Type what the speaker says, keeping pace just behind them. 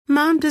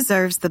Mom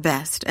deserves the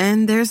best,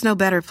 and there's no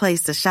better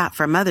place to shop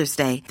for Mother's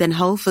Day than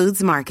Whole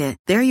Foods Market.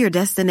 They're your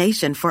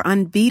destination for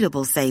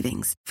unbeatable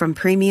savings, from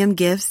premium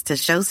gifts to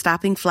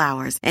show-stopping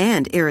flowers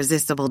and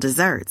irresistible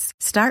desserts.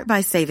 Start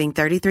by saving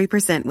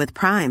 33% with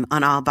Prime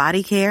on all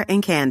body care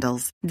and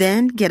candles.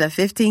 Then get a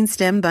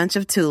 15-stem bunch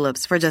of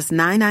tulips for just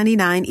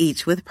 $9.99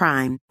 each with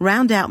Prime.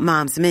 Round out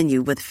Mom's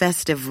menu with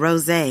festive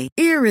rosé,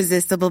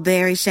 irresistible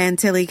berry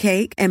chantilly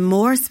cake, and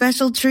more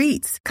special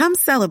treats. Come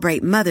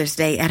celebrate Mother's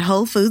Day at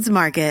Whole Foods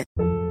Market.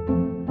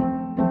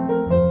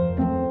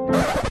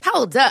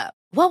 Hold up.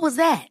 What was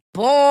that?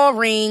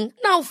 Boring.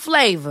 No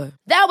flavor.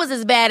 That was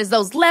as bad as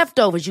those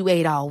leftovers you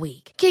ate all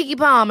week. Keke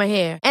Palmer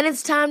here, and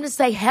it's time to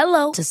say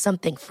hello to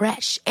something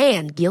fresh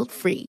and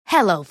guilt-free.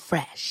 Hello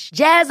Fresh.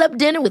 Jazz up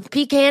dinner with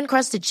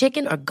pecan-crusted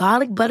chicken or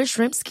garlic butter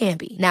shrimp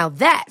scampi. Now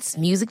that's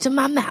music to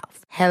my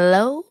mouth.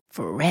 Hello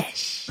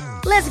Fresh.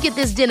 Let's get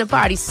this dinner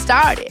party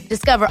started.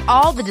 Discover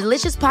all the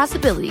delicious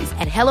possibilities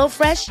at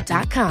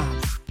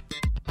hellofresh.com.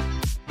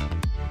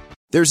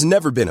 There's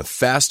never been a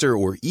faster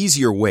or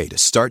easier way to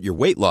start your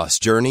weight loss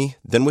journey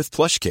than with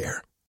PlushCare.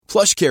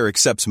 PlushCare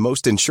accepts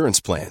most insurance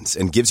plans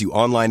and gives you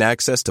online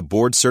access to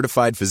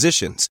board-certified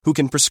physicians who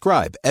can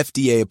prescribe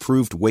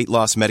FDA-approved weight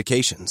loss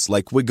medications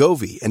like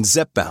Wegovy and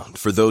Zepbound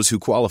for those who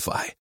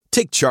qualify.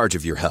 Take charge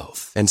of your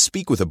health and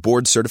speak with a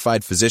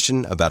board-certified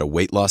physician about a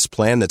weight loss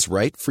plan that's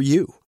right for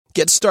you.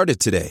 Get started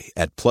today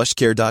at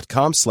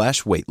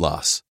plushcare.com/weight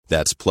loss.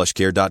 That's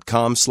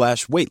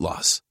plushcare.com/weight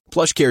loss.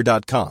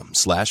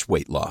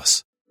 plushcare.com/weight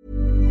loss.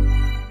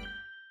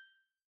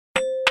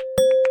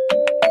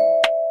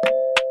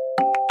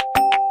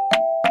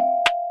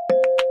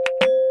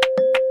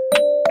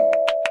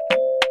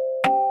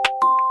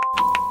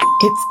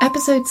 It's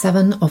episode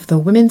 7 of the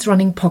Women's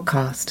Running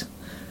podcast.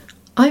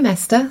 I'm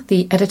Esther,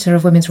 the editor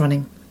of Women's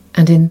Running,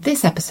 and in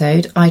this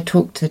episode I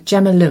talked to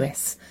Jemma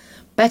Lewis,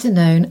 better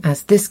known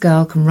as This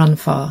Girl Can Run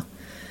Far.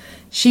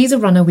 She's a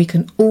runner we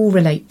can all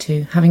relate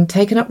to, having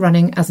taken up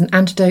running as an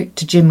antidote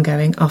to gym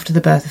going after the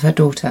birth of her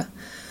daughter.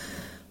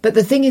 But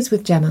the thing is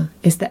with Jemma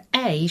is that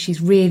A, she's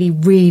really,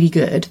 really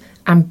good,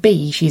 and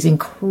B, she's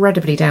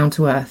incredibly down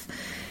to earth.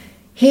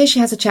 Here she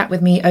has a chat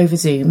with me over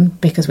Zoom,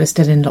 because we're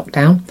still in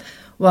lockdown,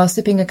 while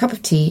sipping a cup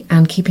of tea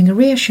and keeping a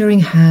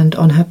reassuring hand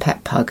on her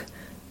pet pug,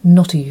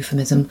 not a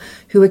euphemism,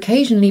 who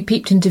occasionally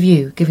peeped into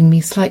view, giving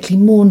me slightly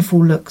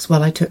mournful looks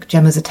while I took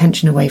Gemma's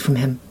attention away from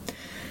him.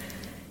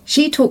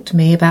 She talked to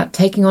me about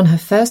taking on her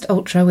first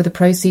ultra with the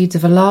proceeds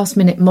of a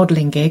last-minute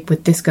modelling gig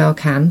with This Girl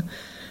Can,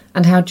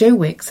 and how Joe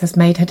Wicks has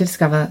made her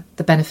discover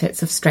the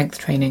benefits of strength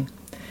training.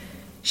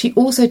 She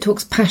also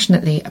talks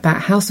passionately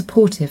about how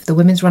supportive the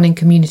women's running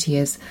community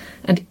is,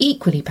 and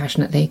equally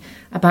passionately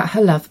about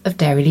her love of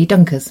Dairy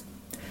Dunkers.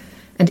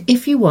 And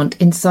if you want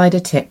insider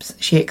tips,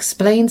 she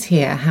explains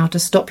here how to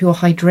stop your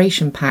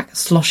hydration pack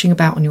sloshing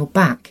about on your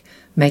back,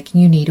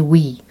 making you need a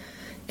wee.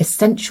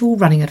 Essential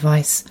running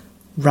advice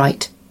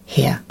right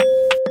here.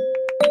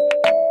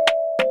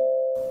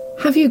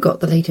 Have you got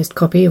the latest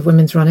copy of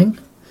Women's Running?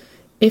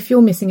 If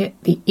you're missing it,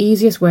 the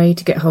easiest way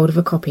to get hold of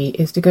a copy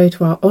is to go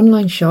to our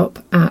online shop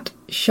at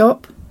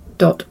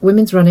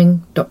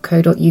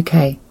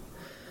shop.womensrunning.co.uk.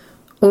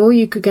 Or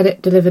you could get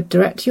it delivered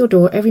direct to your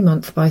door every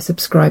month by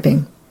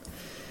subscribing.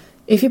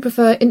 If you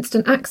prefer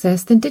instant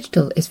access, then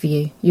digital is for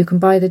you. You can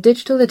buy the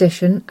digital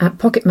edition at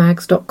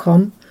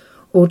pocketmags.com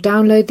or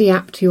download the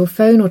app to your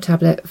phone or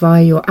tablet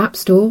via your app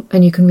store,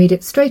 and you can read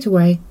it straight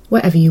away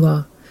wherever you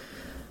are.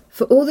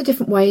 For all the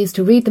different ways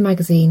to read the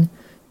magazine,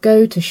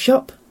 go to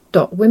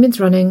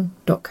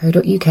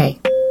shop.womensrunning.co.uk.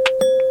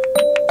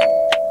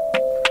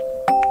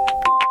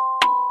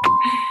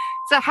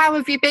 So how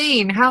have you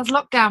been? How's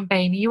lockdown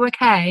been? Are you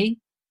okay?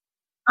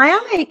 I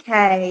am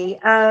okay.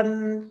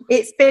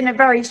 It's been a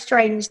very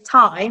strange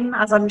time,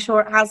 as I'm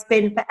sure it has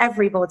been for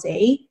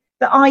everybody.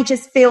 But I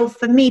just feel,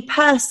 for me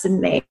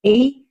personally,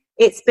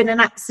 it's been an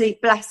absolute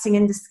blessing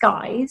in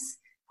disguise.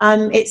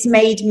 It's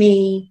made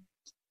me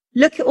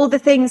look at all the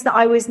things that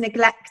I was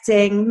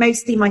neglecting,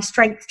 mostly my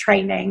strength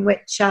training,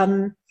 which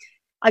I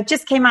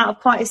just came out of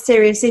quite a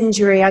serious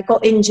injury. I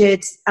got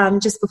injured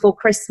just before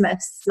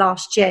Christmas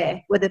last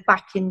year with a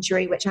back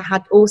injury, which I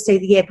had also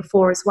the year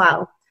before as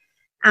well.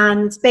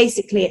 And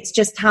basically it's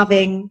just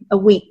having a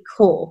weak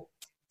core.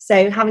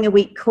 So having a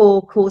weak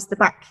core caused the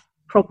back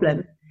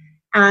problem.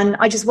 And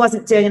I just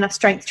wasn't doing enough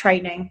strength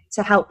training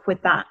to help with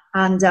that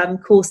and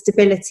core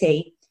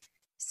stability.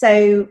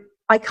 So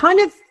I kind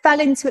of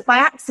fell into it by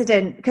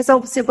accident, because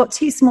obviously I've got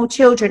 2 small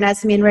children,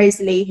 Esme and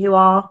Rosalie, who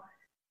are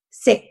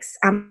 6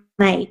 and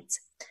 8.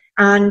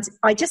 And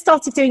I just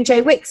started doing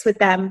Joe Wicks with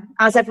them,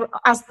 as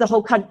the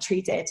whole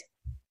country did.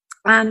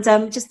 And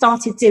just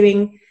started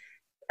doing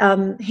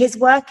his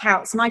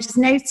workouts. And I just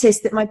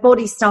noticed that my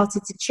body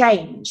started to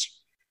change.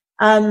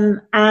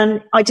 And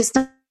I just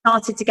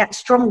started to get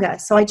stronger.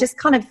 So I just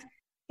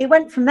it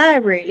went from there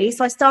really.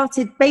 So I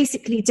started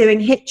basically doing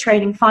HIIT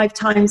training 5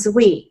 times a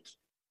week,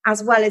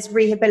 as well as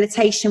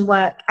rehabilitation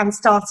work and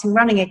starting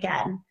running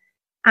again.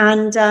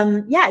 And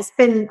it's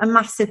been a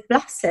massive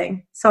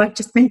blessing. So I've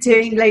just been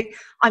doing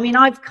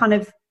I've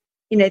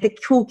the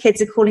cool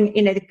kids are calling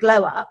it, the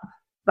glow up,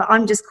 but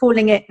I'm just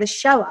calling it the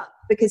show up,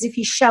 because if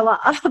you show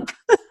up,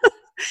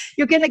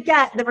 you're going to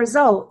get the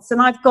results.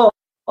 And I've got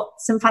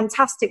some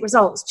fantastic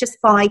results just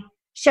by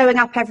showing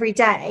up every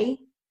day,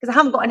 because I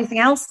haven't got anything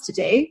else to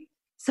do.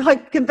 So I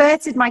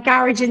converted my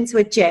garage into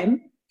a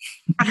gym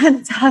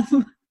and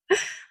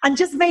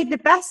just made the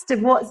best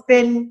of what's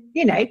been,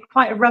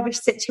 quite a rubbish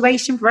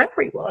situation for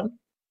everyone.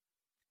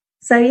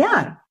 So,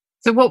 yeah.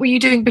 So what were you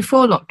doing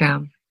before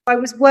lockdown? I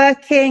was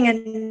working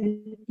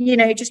and,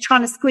 just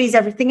trying to squeeze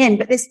everything in.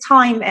 But this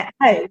time at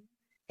home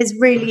has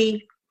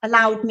really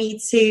allowed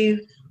me to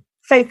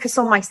focus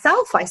on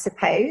myself, I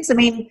suppose. I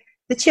mean,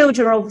 the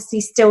children are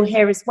obviously still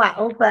here as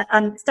well, but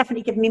it's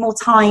definitely given me more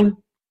time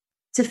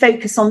to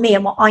focus on me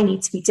and what I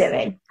need to be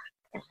doing.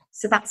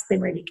 So that's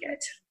been really good.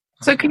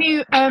 So can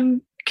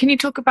you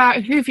talk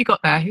about, who have you got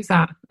there? Who's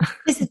that?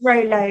 This is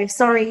Rolo.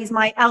 Sorry, he's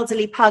my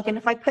elderly pug, and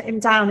if I put him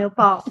down, he'll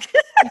bark.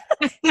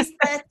 He's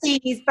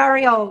 13. He's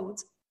very old.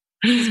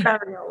 He's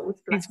very old.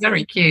 He's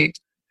very cute.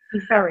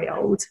 He's very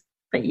old.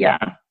 But yeah,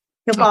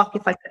 he'll bark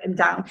if I put him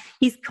down.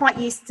 He's quite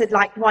used to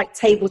white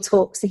table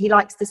talk, so he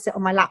likes to sit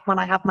on my lap when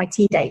I have my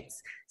tea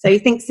dates. So he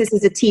thinks this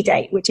is a tea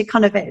date, which it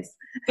kind of is.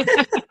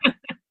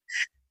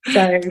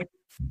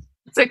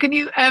 So can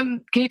you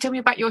tell me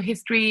about your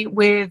history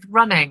with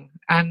running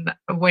and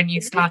when you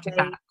started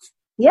that?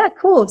 Yeah, of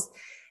course.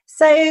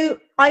 So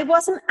I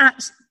wasn't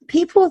actually,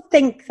 people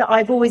think that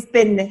I've always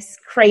been this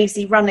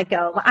crazy runner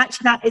girl, but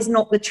actually that is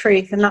not the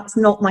truth, and that's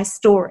not my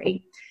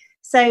story.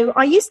 So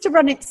I used to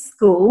run at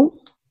school,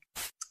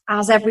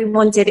 as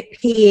everyone did at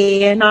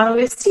PE, and I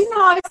was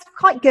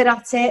quite good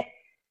at it,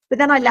 but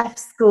then I left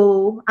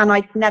school and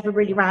I never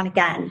really ran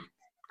again.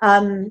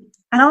 And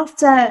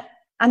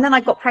then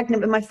I got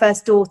pregnant with my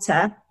first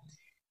daughter,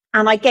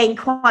 and I gained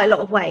quite a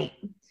lot of weight.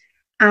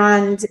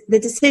 And the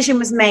decision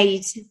was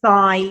made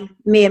by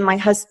me and my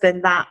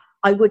husband that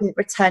I wouldn't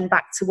return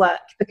back to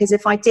work, because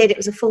if I did, it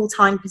was a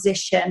full-time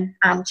position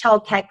and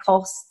childcare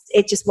costs,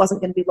 it just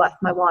wasn't going to be worth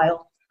my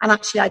while. And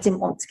actually, I didn't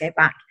want to go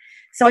back.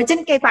 So I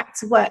didn't go back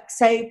to work.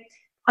 So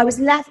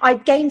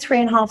I'd gained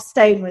 3.5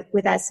 stone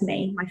with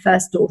Esme, my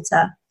first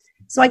daughter.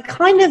 So I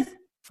kind of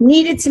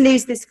needed to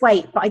lose this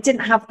weight, but I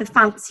didn't have the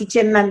fancy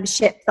gym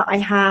membership that I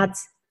had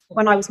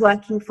when I was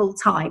working full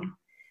time.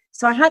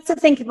 So I had to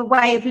think of a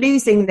way of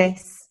losing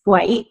this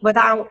weight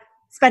without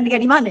spending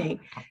any money.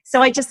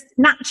 So I just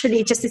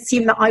naturally just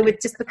assumed that I would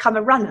just become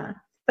a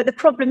runner. But the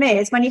problem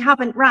is, when you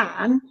haven't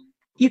ran,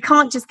 you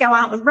can't just go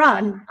out and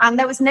run. And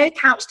there was no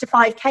Couch to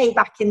 5K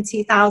back in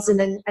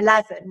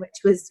 2011, which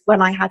was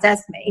when I had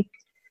Esme.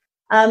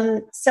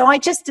 So I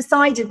just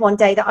decided one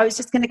day that I was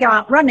just going to go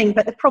out running.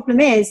 But the problem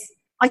is,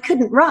 I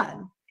couldn't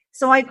run.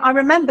 So I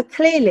remember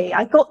clearly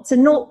I got to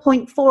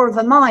 0.4 of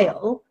a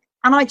mile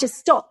and I just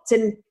stopped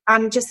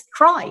and just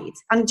cried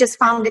and just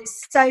found it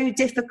so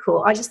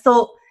difficult. I just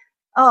thought,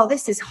 oh,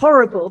 this is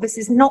horrible. This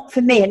is not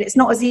for me. And it's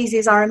not as easy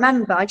as I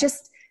remember. I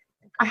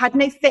had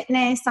no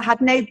fitness. I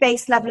had no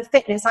base level of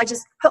fitness. I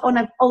just put on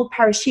an old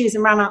pair of shoes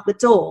and ran out the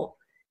door.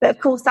 But of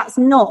course, that's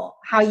not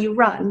how you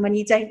run when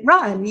you don't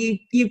run.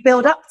 You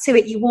build up to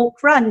it, you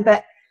walk, run.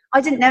 But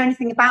I didn't know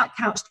anything about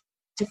Couch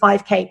to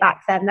 5K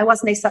back then. There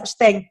was no such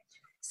thing.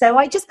 So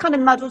I just kind of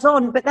muddled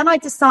on. But then I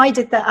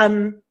decided that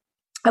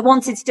I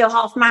wanted to do a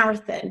half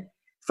marathon.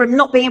 From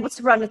not being able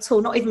to run at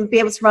all, not even be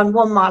able to run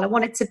 1 mile, I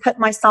wanted to put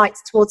my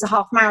sights towards a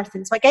half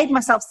marathon. So I gave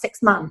myself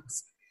 6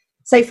 months.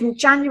 So from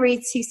January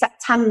to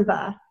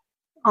September,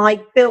 I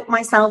built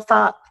myself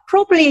up,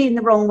 probably in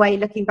the wrong way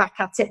looking back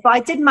at it, but I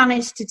did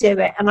manage to do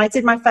it. And I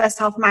did my first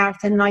half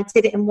marathon and I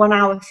did it in 1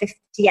 hour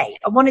 58.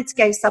 I wanted to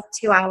go sub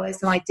 2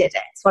 hours and I did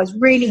it. So I was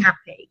really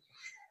happy.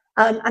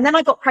 And then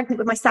I got pregnant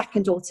with my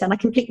second daughter and I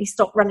completely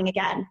stopped running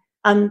again.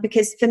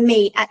 Because for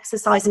me,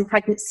 exercise and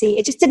pregnancy,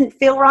 it just didn't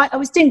feel right. I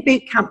was doing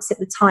boot camps at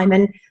the time.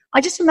 And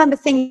I just remember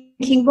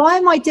thinking, why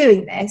am I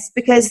doing this?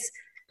 Because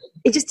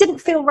it just didn't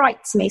feel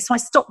right to me. So I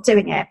stopped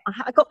doing it.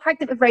 I got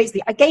pregnant with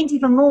Rosalie. I gained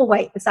even more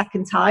weight the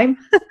second time.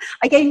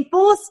 I gained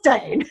 4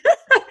 stone.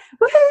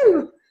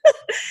 Woohoo!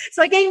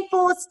 So I gained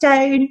 4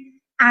 stone.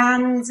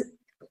 And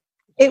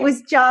it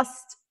was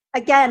just,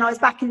 again, I was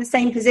back in the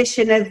same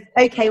position of,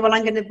 okay, well,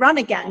 I'm going to run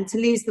again to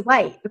lose the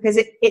weight because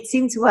it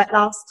seemed to work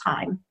last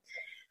time.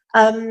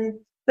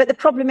 But the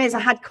problem is I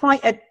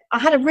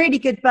had a really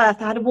good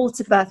birth. I had a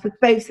water birth with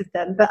both of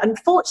them. But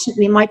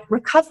unfortunately, my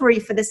recovery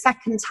for the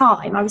second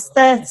time, I was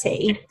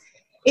 30,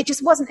 it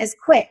just wasn't as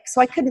quick.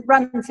 So I couldn't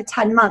run for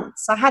 10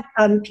 months. I had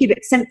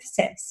pubic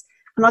symphysis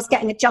and I was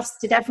getting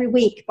adjusted every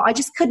week, but I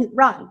just couldn't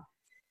run.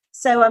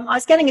 So I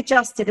was getting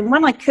adjusted. And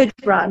when I could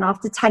run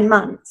after 10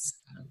 months,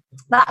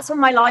 that's when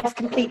my life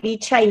completely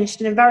changed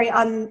in a very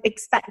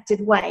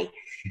unexpected way.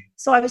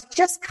 So I was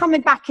just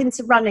coming back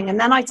into running, and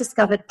then I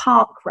discovered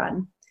park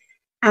run.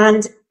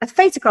 And a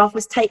photograph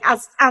was taken,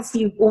 as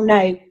you all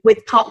know,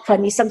 with park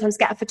run, you sometimes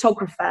get a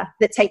photographer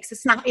that takes a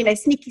snap,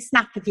 sneaky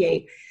snap of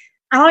you.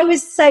 And I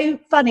was so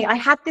funny. I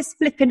had this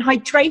flipping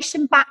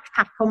hydration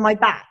backpack on my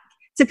back,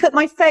 to put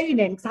my phone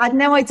in because I had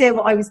no idea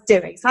what I was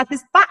doing. So I had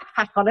this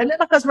backpack on. It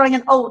looked like I was running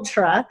an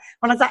ultra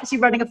when I was actually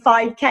running a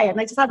 5K, and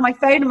I just had my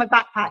phone in my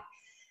backpack.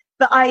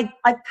 But I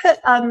put,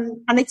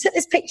 and they took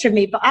this picture of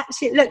me, but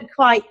actually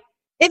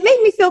it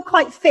made me feel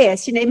quite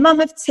fierce, mum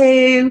of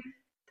two.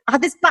 I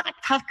had this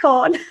backpack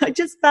on. I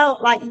just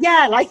felt like,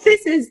 yeah, like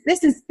this is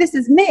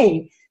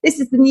me. This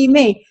is the new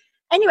me.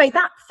 Anyway,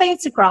 that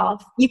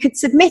photograph, you could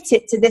submit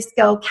it to This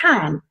Girl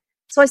Can.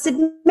 So I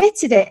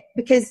submitted it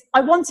because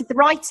I wanted the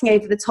writing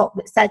over the top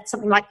that said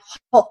something like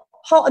hot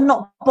and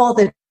not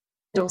bothered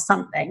or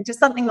something, just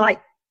something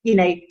like,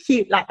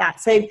 cute like that.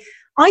 So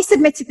I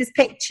submitted this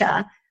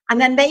picture, and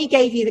then they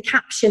gave you the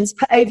captions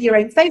put over your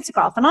own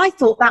photograph. And I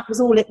thought that was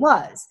all it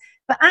was.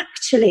 But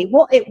actually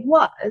what it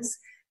was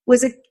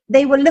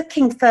they were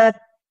looking for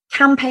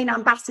campaign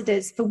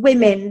ambassadors for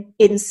women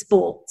in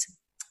sport.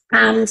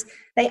 And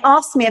they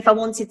asked me if I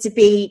wanted to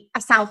be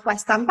a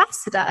Southwest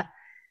ambassador.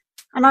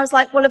 And I was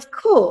like, well, of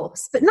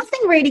course. But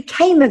nothing really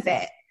came of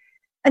it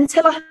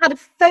until I had a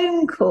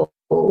phone call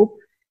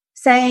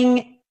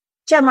saying,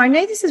 Jemma, I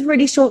know this is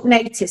really short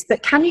notice,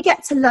 but can you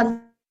get to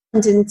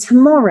London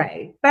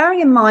tomorrow? Bearing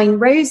in mind,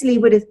 Rosalie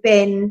would have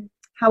been,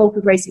 how old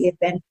would Rosalie have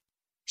been?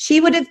 She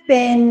would have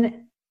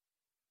been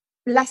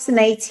less than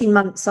 18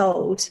 months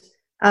old.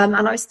 And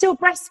I was still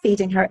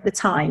breastfeeding her at the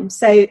time.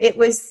 So it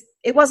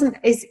wasn't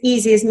as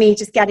easy as me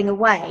just getting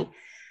away.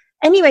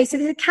 Anyway, so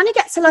they said, can you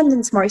get to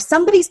London tomorrow?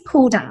 Somebody's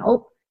pulled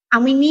out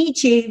and we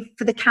need you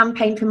for the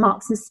campaign for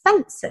Marks and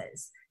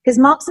Spencer's, because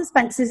Marks and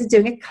Spencer's are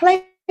doing a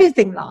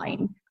clothing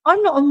line.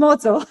 I'm not a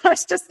model. I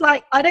was just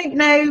like, I don't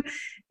know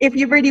if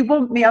you really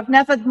want me. I've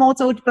never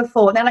modeled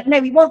before. And they're like, no,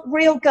 we want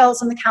real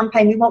girls on the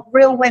campaign. We want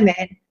real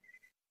women.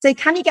 So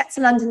can you get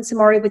to London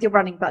tomorrow with your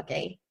running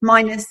buggy,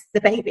 minus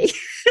the baby?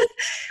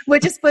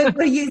 we'll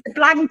use the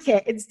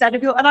blanket instead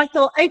of and I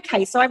thought,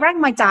 okay. So I rang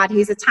my dad,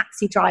 who's a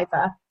taxi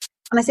driver.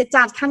 And I said,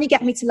 Dad, can you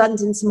get me to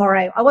London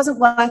tomorrow? I wasn't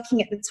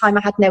working at the time.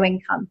 I had no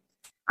income.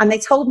 And they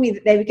told me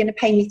that they were going to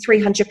pay me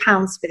 £300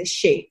 for this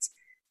shoot.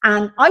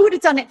 And I would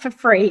have done it for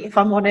free, if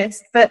I'm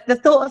honest. But the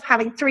thought of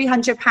having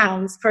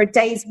 £300 for a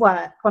day's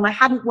work when I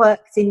hadn't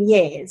worked in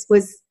years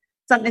was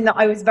something that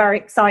I was very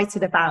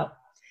excited about.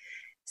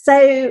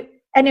 So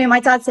anyway,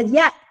 my dad said,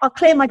 yeah, I'll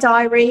clear my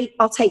diary.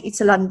 I'll take you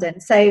to London.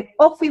 So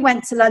off we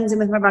went to London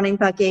with my running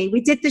buggy.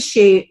 We did the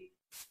shoot.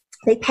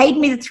 They paid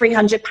me the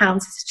 £300.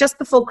 It's just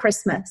before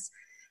Christmas.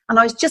 And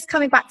I was just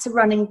coming back to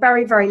running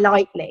very, very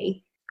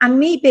lightly. And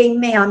me being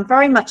me, I'm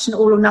very much an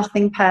all or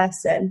nothing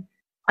person.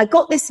 I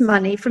got this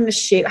money from the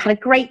shoot. I had a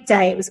great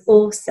day. It was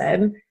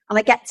awesome. And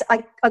I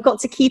got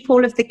to keep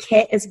all of the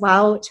kit as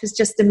well, which was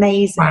just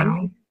amazing.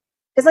 Wow.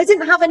 Because I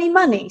didn't have any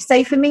money.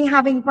 So for me,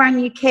 having brand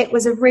new kit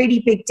was a really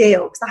big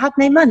deal because I had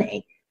no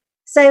money.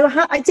 So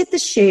I did the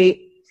shoot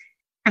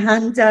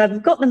and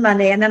got the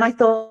money. And then I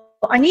thought,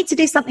 I need to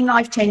do something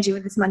life-changing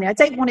with this money. I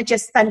don't want to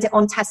just spend it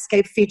on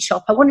Tesco food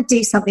shop. I want to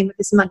do something with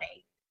this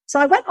money. So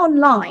I went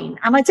online,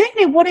 and I don't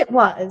know what it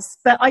was,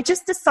 but I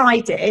just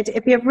decided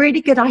it'd be a really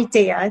good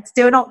idea to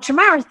do an ultra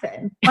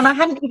marathon when I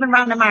hadn't even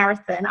ran a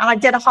marathon. And I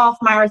did a half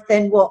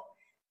marathon,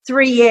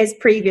 3 years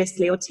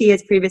previously or 2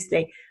 years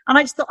previously. And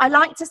I just thought I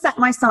like to set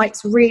my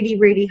sights really,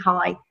 really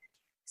high.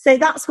 So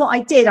that's what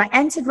I did. I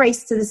entered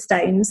Race to the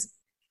Stones.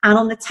 And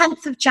on the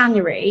 10th of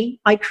January,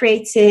 I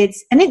created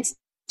an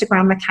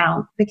Instagram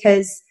account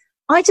because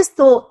I just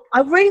thought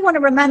I really want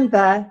to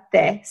remember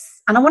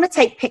this and I want to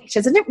take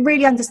pictures. I didn't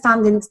really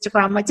understand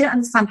Instagram. I didn't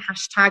understand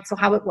hashtags or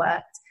how it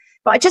worked,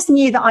 but I just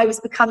knew that I was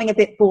becoming a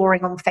bit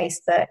boring on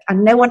Facebook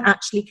and no one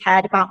actually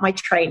cared about my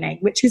training,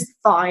 which was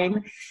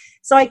fine.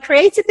 So I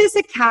created this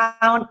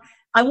account.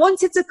 I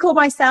wanted to call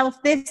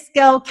myself This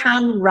Girl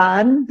Can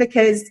Run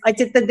because I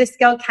did the This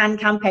Girl Can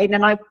campaign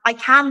and I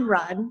can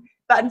run,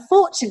 but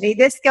unfortunately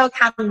This Girl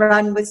Can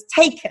Run was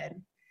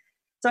taken.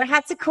 So I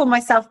had to call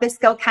myself This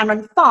Girl Can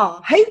Run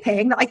Far,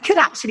 hoping that I could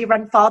actually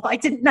run far, but I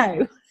didn't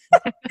know.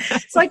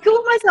 So I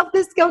called myself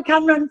This Girl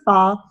Can Run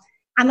Far.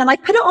 And then I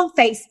put it on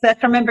Facebook.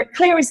 I remember it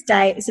clear as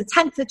day. It was the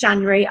 10th of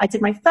January. I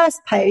did my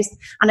first post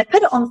and I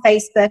put it on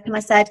Facebook and I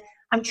said,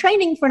 I'm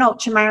training for an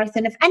ultra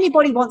marathon. If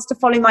anybody wants to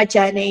follow my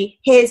journey,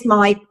 here's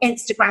my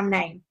Instagram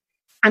name.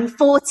 And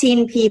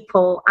 14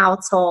 people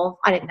out of,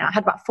 I don't know, I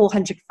had about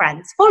 400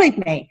 friends followed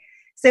me.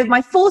 So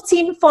my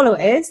 14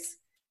 followers,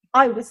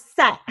 I was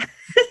set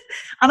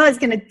and I was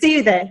going to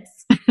do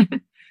this.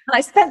 And I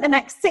spent the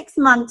next 6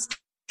 months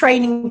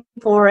training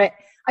for it.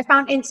 I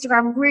found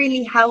Instagram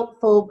really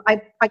helpful.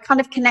 I kind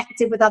of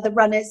connected with other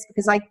runners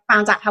because I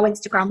found out how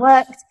Instagram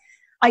worked.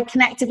 I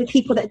connected with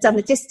people that had done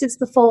the distance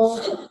before.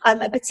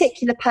 A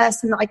particular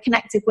person that I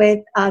connected with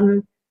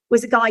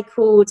was a guy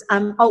called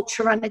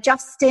Ultra Runner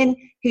Justin,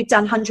 who'd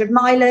done 100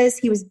 milers.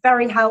 He was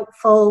very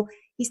helpful.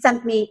 He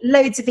sent me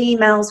loads of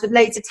emails with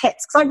loads of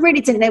tips because I really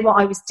didn't know what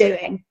I was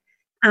doing.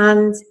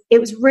 And it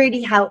was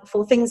really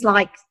helpful. Things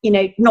like,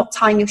 not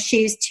tying your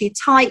shoes too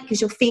tight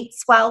because your feet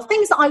swell,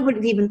 things that I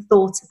wouldn't have even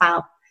thought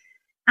about.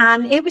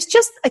 And it was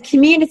just a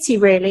community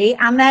really.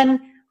 And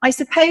then I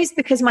suppose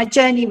because my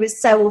journey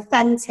was so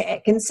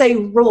authentic and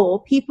so raw,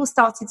 people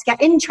started to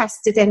get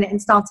interested in it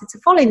and started to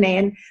follow me.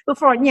 And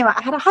before I knew it,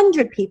 I had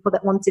 100 people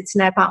that wanted to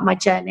know about my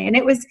journey. And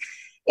it was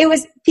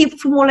people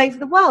from all over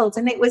the world,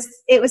 and it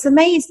was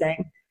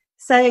amazing.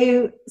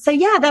 So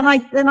yeah, then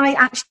I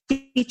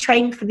actually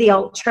trained for the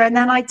ultra, and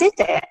then I did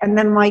it. And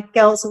then my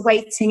girls were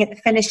waiting at the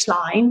finish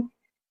line.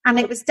 And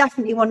it was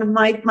definitely one of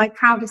my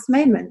proudest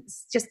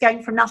moments, just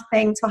going from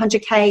nothing to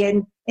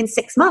 100K in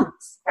 6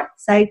 months.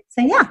 So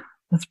yeah.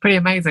 That's pretty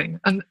amazing.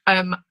 And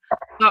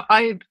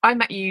I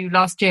met you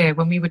last year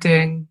when we were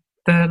doing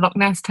the Loch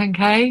Ness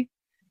 10K.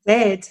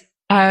 Did.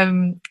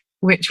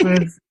 Which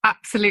was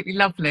absolutely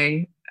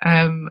lovely.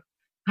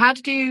 How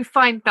did you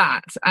find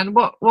that? And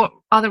what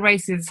other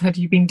races had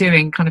you been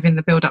doing kind of in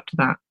the build up to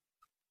that?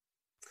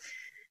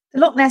 The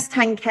Loch Ness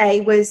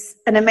 10K was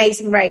an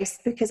amazing race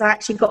because I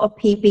actually got a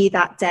PB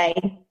that day.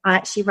 I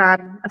actually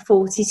ran a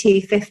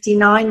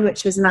 42:59,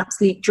 which was an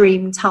absolute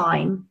dream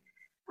time.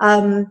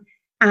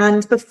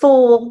 And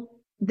before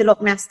the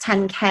Loch Ness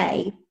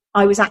 10K,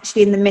 I was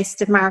actually in the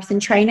midst of marathon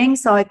training.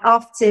 So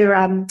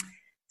after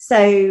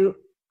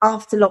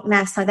Loch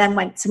Ness, I then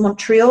went to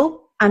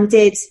Montreal and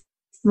did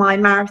my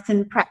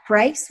marathon prep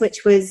race,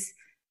 which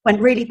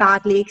went really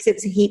badly because it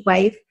was a heat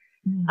wave.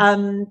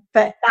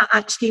 But that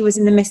actually was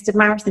in the midst of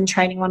marathon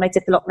training when I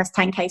did the Loch Ness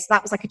 10K. So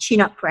that was like a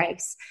tune-up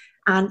race.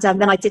 And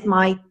then I did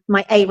my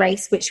A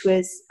race, which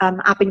was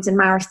Abingdon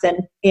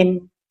Marathon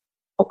in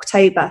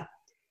October.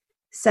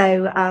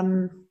 So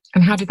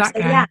and how did that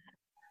go? Yeah,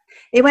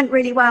 it went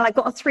really well. I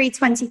got a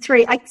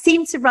 3:23. I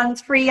seem to run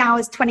 3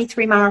 hours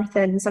 23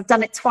 marathons. I've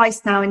done it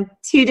twice now in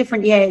 2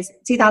 different years,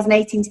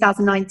 2018,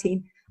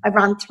 2019. I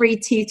ran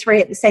 3:23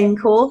 at the same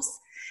course.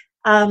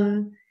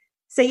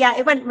 So yeah,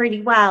 it went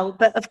really well.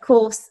 But of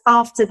course,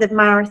 after the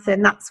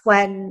marathon, that's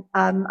when,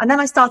 and then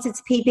I started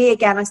to PB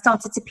again. I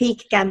started to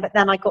peak again, but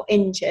then I got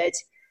injured.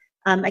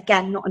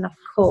 Again, not enough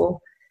core.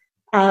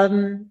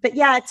 But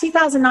yeah,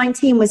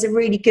 2019 was a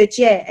really good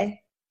year.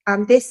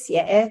 This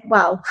year,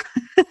 well,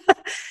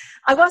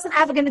 I wasn't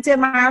ever going to do a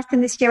marathon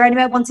this year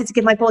anyway. I wanted to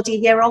give my body a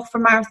year off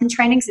from marathon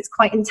training because it's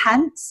quite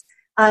intense.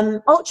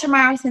 Ultra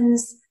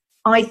marathons,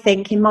 I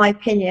think, in my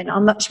opinion,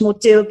 are much more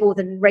doable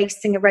than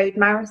racing a road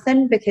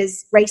marathon,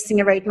 because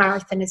racing a road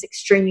marathon is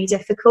extremely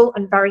difficult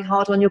and very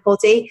hard on your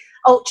body.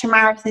 Ultra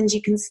marathons,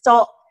 you can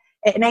stop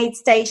at an aid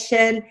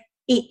station,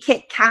 eat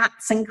Kit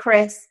Kats and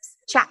crisps,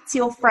 chat to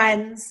your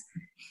friends,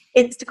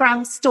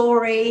 Instagram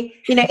story,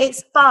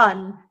 it's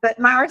fun. But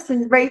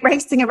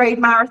racing a road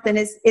marathon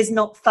is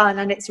not fun,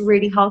 and it's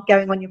really hard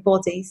going on your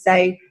body.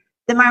 So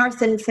the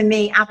marathon for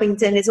me,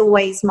 Abingdon, is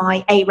always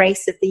my A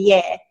race of the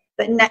year.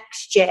 But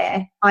next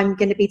year I'm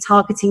going to be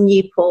targeting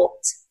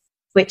Newport,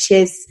 which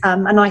is a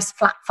nice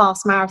flat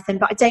fast marathon,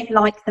 but I don't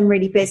like them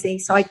really busy.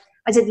 So I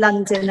did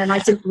London and I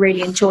didn't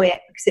really enjoy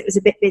it because it was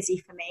a bit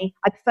busy for me.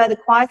 I prefer the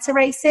quieter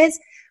races,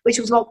 which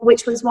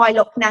was why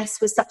Loch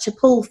Ness was such a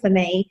pull for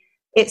me.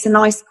 It's a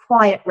nice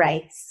quiet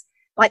race.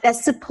 Like,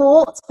 there's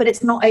support, but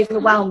it's not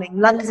overwhelming.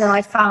 London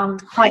I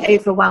found quite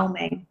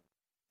overwhelming.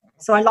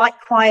 So I like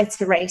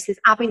quieter races.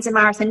 Abingdon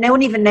Marathon, no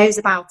one even knows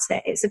about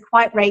it. It's a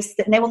quiet race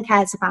that no one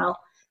cares about.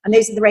 And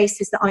those are the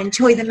races that I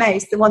enjoy the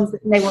most, the ones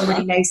that no one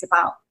really knows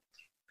about.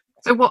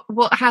 So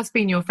what has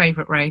been your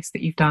favourite race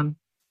that you've done?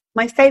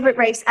 My favourite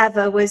race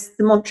ever was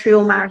the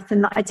Montreal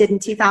Marathon that I did in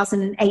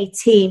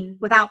 2018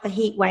 without the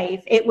heat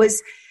wave. It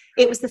was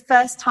the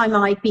first time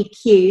I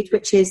BQ'd,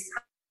 which is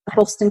a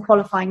Boston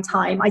qualifying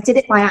time. I did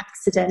it by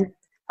accident.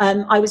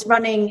 I was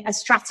running a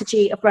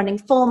strategy of running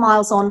 4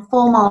 miles on,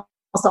 4 miles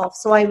off.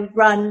 So I would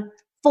run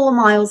 4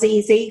 miles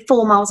easy,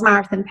 4 miles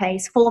marathon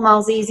pace, 4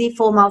 miles easy,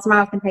 4 miles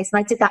marathon pace. And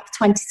I did that for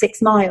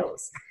 26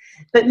 miles.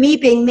 But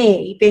being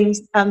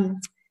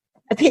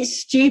a bit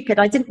stupid,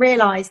 I didn't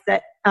realise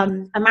that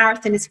a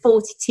marathon is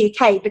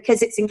 42K,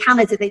 because it's in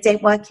Canada. They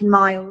don't work in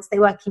miles, they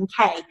work in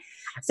K.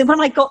 So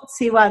when I got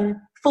to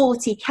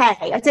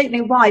 40K, I don't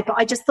know why, but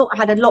I just thought I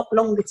had a lot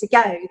longer to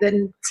go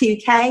than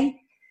 2K.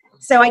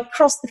 So I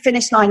crossed the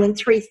finish line in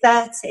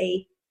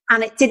 3:30,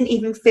 and it didn't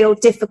even feel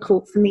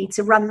difficult for me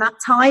to run that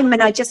time.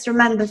 And I just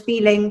remember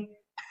feeling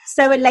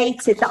so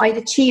elated that I'd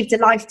achieved a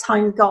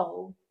lifetime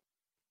goal,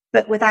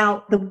 but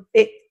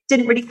it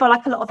didn't really feel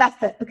like a lot of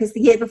effort, because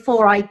the year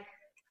before I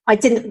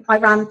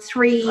ran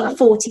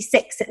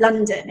 3:46 at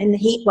London in the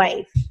heat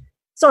wave.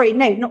 Sorry,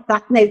 no, not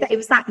that. No, it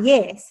was that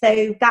year.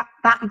 So that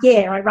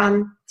year I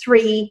ran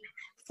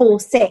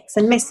 3:46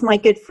 and missed my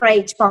good for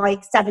age by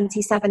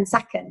 77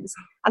 seconds.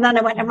 And then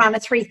I went and ran a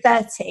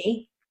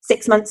 3:30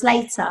 6 months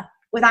later.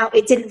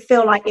 It didn't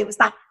feel like it was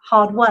that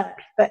hard work,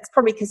 but it's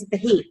probably because of the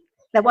heat.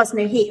 There was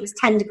no heat. It was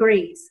 10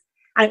 degrees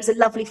and it was a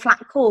lovely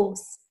flat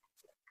course.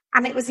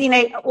 And it was,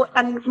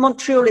 and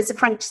Montreal is a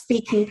French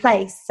speaking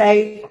place. So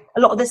a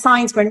lot of the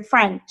signs were in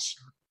French,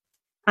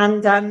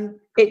 and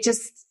it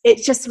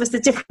just was a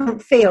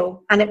different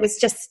feel. And it was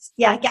just,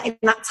 getting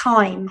that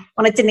time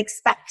when I didn't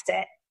expect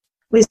it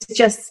was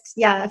just,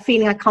 a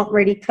feeling I can't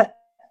really put.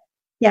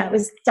 Yeah, it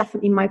was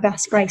definitely my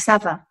best race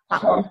ever,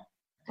 that one.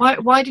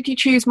 Why did you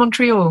choose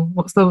Montreal?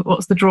 What's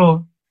the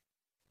draw?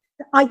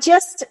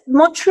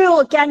 Montreal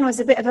again was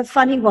a bit of a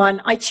funny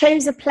one. I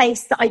chose a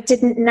place that I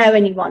didn't know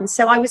anyone.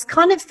 So I was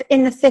kind of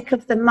in the thick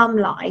of the mum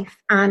life.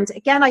 And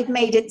again, I'd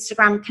made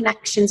Instagram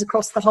connections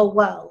across the whole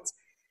world.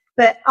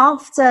 But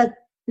after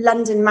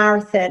London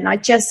Marathon, I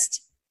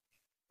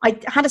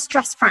had a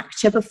stress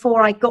fracture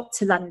before I got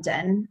to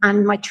London,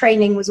 and my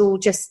training was all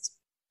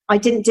I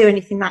didn't do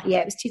anything that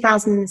year. It was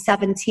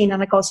 2017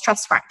 and I got a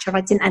stress fracture and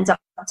I didn't end up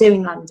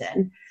doing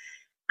London.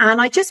 And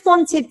I just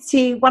wanted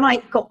to, when I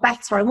got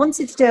better, I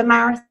wanted to do a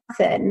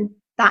marathon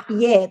that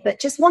year,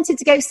 but just wanted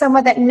to go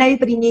somewhere that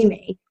nobody knew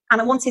me.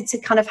 And I wanted to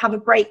kind of have a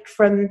break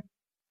from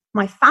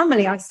my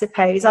family, I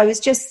suppose. I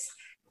was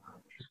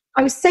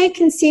so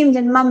consumed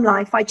in mum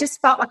life. I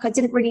just felt like I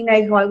didn't really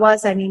know who I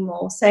was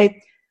anymore. So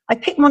I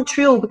picked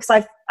Montreal because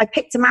I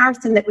picked a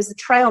marathon that was a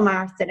trail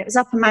marathon. It was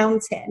up a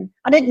mountain.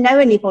 I didn't know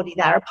anybody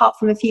there apart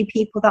from a few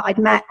people that I'd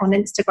met on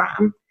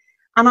Instagram.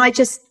 And I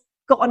just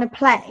got on a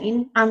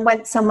plane and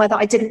went somewhere that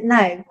I didn't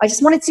know. I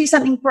just wanted to do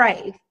something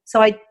brave.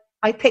 So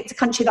I picked a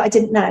country that I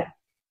didn't know.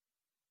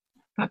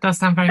 That does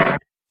sound very brave.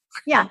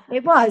 Yeah,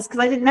 it was, because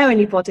I didn't know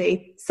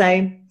anybody.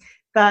 So,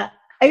 but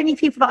only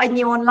people that I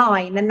knew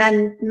online and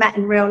then met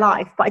in real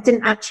life. But I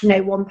didn't actually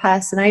know one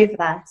person over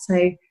there.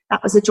 So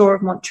that was the joy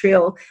of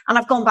Montreal. And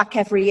I've gone back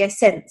every year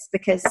since,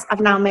 because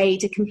I've now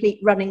made a complete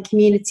running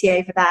community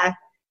over there.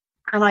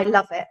 And I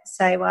love it.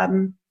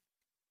 So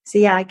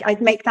yeah,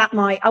 I'd make that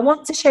I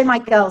want to show my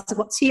girls, I've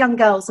got 2 young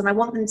girls, and I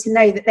want them to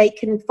know that they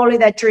can follow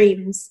their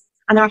dreams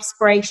and their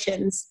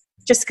aspirations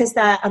just because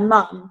they're a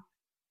mum.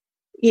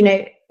 You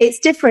know, it's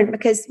different,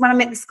 because when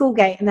I'm at the school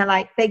gate and they're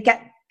like,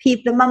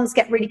 the mums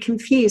get really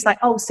confused, like,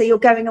 oh, so you're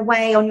going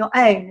away on your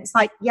own? It's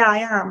like, yeah, I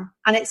am.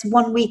 And it's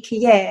 1 week a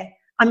year.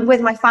 I'm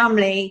with my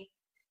family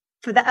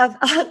for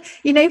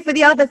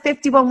the other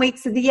 51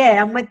 weeks of the year.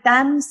 I'm with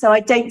them. So I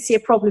don't see a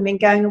problem in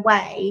going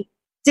away,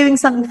 doing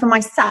something for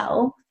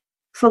myself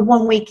for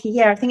 1 week a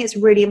year. I think it's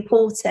really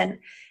important.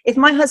 If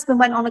my husband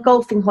went on a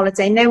golfing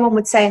holiday, no one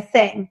would say a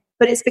thing,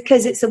 but it's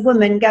because it's a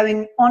woman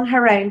going on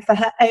her own for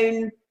her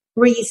own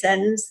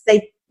reasons.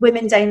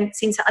 Women don't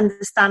seem to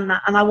understand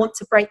that, and I want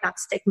to break that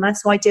stigma,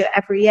 so I do it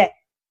every year.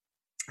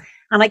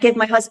 And I give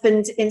my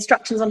husband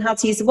instructions on how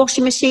to use the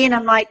washing machine.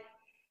 I'm like,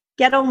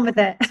 get on with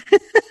it.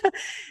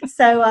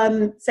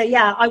 So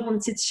yeah, I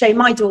wanted to show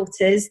my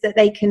daughters that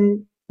they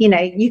can,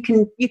 you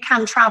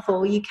can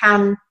travel, you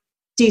can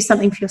do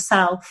something for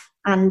yourself.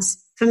 And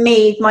for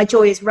me, my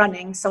joy is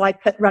running, so I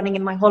put running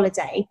in my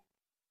holiday,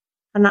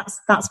 and that's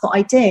what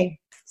I do.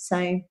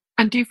 So.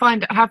 And do you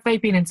find, have they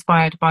been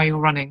inspired by your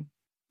running?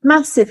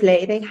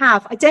 Massively, they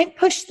have. I don't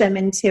push them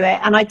into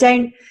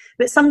it,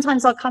 but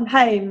sometimes I'll come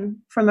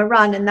home from a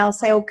run and they'll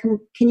say, oh, can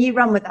you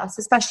run with us?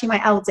 Especially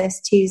my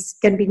eldest, who's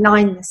going to be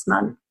 9 this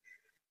month.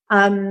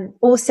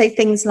 Also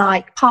things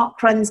like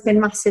park run's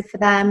been massive for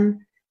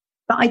them.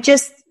 But I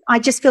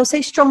just feel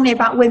so strongly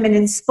about women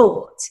in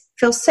sport,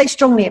 feel so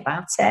strongly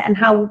about it, and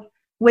how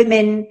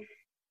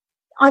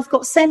I've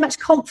got so much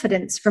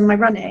confidence from my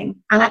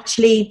running, and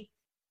actually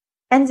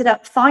ended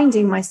up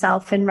finding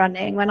myself in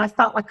running when I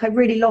felt like I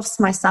really lost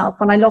myself,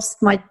 when I lost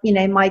my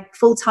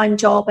full-time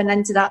job and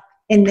ended up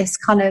in this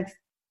kind of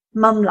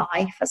mum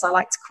life, as I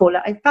like to call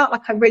it. I felt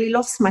like I really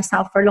lost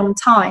myself for a long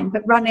time,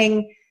 but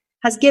running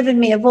has given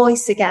me a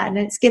voice again,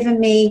 and it's given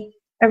me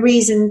a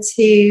reason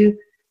to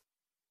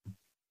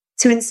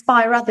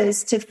inspire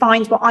others to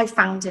find what I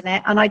found in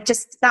it. And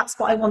that's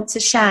what I want to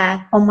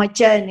share on my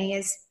journey,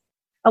 is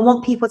I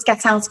want people to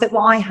get out of it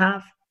what I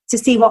have, to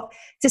see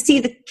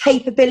the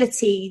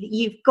capability that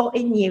you've got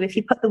in you if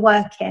you put the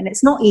work in.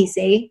 It's not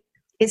easy.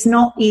 It's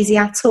not easy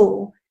at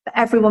all, but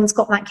everyone's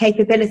got that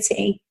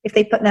capability if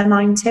they put their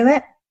mind to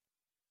it.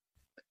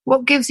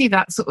 What gives you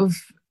that sort of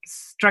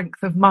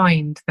strength of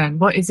mind then?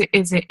 What is it?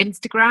 Is it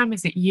Instagram?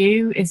 Is it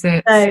you? Is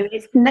it? No,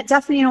 it's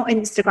definitely not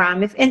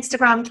Instagram. If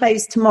Instagram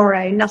closed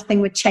tomorrow,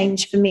 nothing would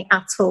change for me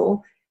at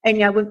all.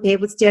 Only I wouldn't be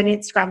able to do any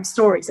Instagram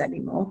stories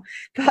anymore.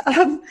 But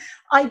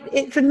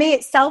for me,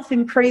 it's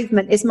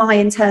self-improvement is my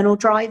internal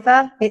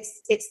driver.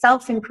 It's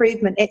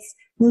self-improvement. It's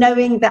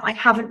knowing that I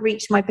haven't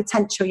reached my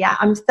potential yet.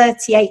 I'm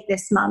 38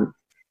 this month.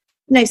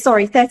 No,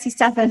 sorry,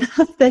 37.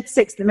 I'm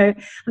 36 at the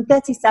moment. I'm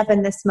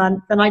 37 this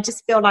month. And I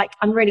just feel like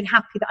I'm really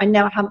happy that I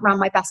know I haven't ran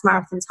my best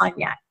marathon time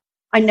yet.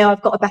 I know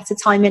I've got a better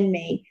time in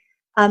me.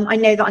 I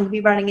know that I'm going to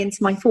be running into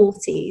my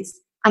 40s.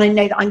 And I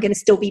know that I'm going to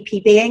still be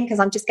PBing because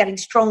I'm just getting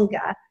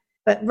stronger.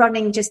 But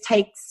running just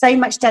takes so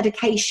much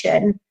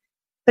dedication.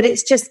 But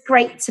it's just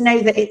great to know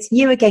that it's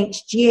you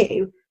against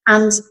you.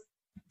 And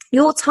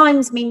your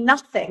times mean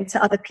nothing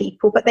to other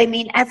people, but they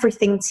mean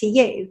everything to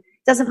you.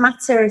 It doesn't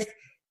matter if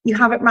you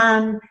haven't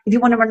ran, if you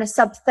want to run a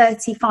sub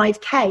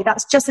 35k,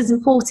 that's just as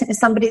important as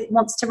somebody that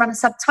wants to run a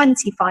sub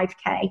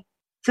 25k.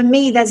 For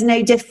me, there's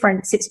no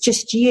difference. It's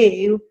just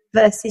you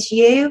versus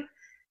you.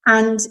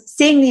 And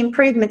seeing the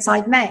improvements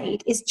I've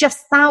made is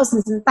just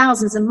thousands and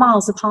thousands of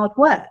miles of hard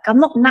work. I'm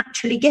not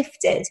naturally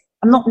gifted.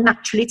 I'm not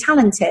naturally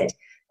talented,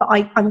 but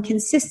I'm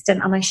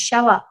consistent and I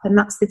show up, and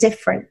that's the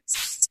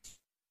difference.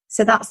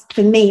 So that's,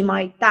 for me,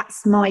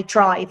 that's my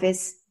drive,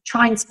 is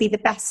trying to be the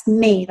best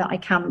me that I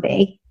can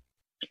be.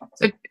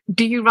 So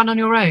do you run on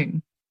your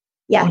own?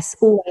 Yes,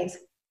 always.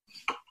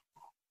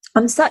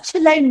 I'm such a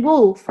lone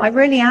wolf. I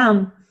really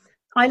am.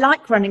 I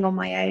like running on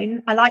my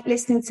own. I like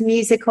listening to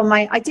music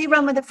I do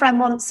run with a friend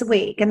once a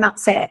week, and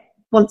that's it,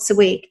 once a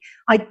week.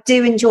 I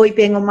do enjoy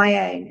being on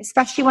my own,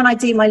 especially when I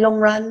do my long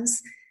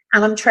runs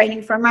and I'm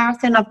training for a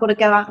marathon. I've got to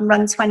go out and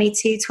run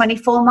 22,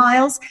 24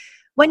 miles.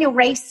 When you're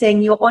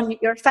racing, you're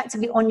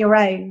effectively on your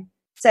own.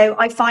 So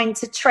I find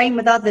to train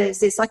with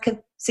others is like a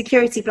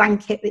security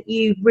blanket that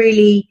you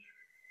really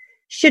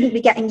shouldn't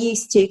be getting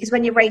used to, because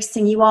when you're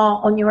racing, you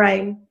are on your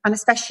own. And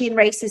especially in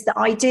races that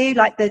I do,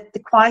 like the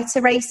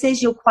quieter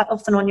races, you're quite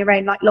often on your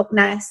own, like Loch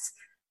Ness.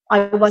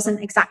 I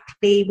wasn't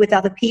exactly with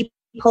other people.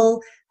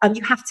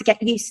 You have to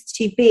get used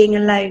to being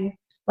alone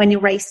when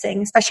you're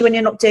racing, especially when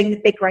you're not doing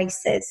the big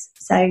races.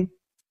 So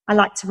I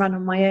like to run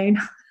on my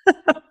own.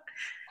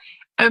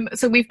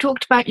 So we've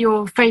talked about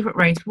your favourite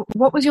race.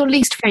 What was your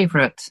least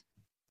favourite?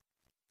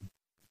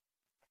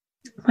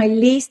 My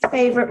least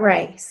favourite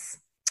race,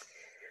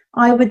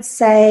 I would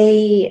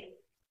say,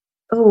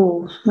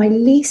 my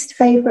least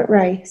favourite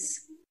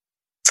race.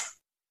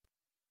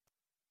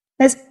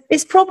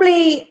 It's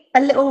probably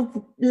a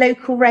little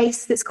local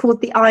race that's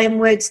called the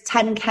Ironwood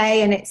 10K,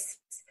 and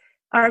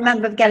I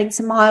remember getting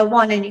to mile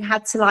 1 and you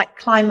had to like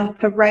climb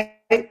up a rope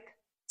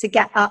to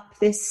get up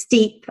this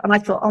steep, and I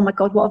thought, oh my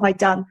God, what have I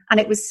done? And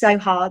it was so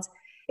hard.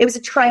 It was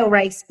a trail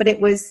race, but it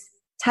was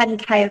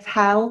 10K of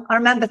hell. I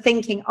remember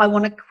thinking, I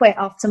want to quit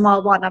after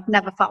mile 1. I've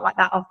never felt like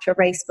that after a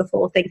race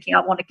before, thinking I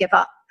want to give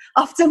up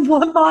after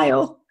 1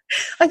 mile.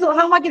 I thought,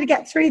 how am I going to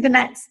get through the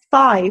next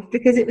 5?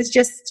 Because it was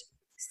just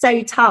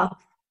so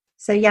tough.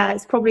 So yeah,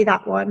 it's probably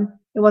that one.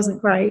 It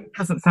wasn't great.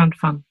 Doesn't sound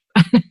fun.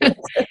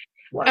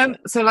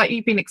 So like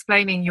you've been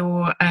explaining,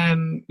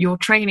 your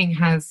training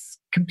has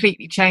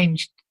completely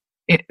changed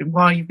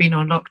while you've been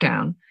on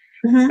lockdown.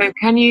 Mm-hmm. So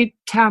can you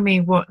tell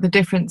me what the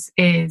difference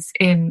is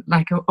in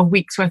like a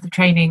week's worth of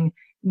training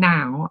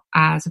now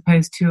as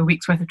opposed to a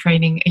week's worth of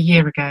training a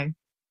year ago?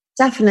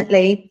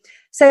 Definitely.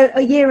 So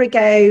a year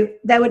ago,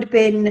 there would have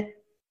been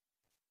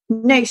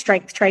no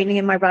strength training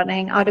in my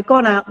running. I'd have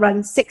gone out,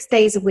 run 6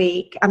 days a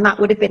week, and that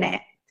would have been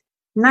it.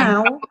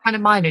 Now, and what kind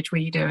of mileage were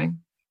you doing?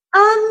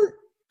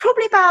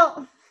 Probably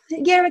about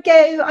a year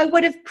ago, I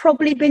would have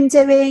probably been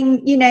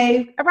doing,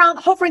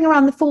 hovering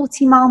around the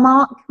 40-mile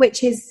mark,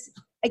 which is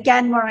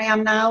again where I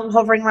am now,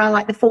 hovering around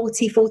like the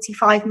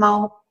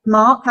 45-mile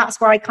mark. That's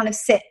where I kind of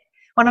sit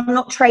when I'm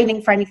not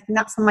training for anything.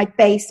 That's on my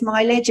base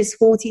mileage, is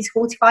 40 to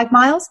 45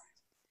 miles.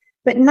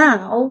 But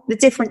now the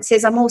difference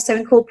is I'm also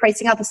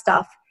incorporating other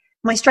stuff.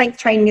 My strength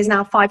training is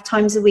now 5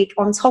 times a week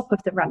on top of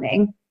the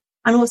running.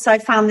 And also I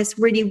found this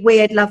really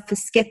weird love for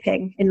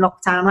skipping in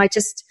lockdown.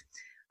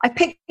 I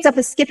picked up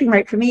a skipping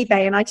rope from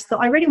eBay, and I just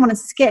thought, I really want to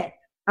skip.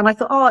 And I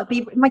thought,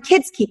 my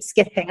kids keep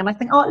skipping. And I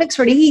think, it looks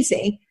really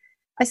easy.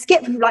 I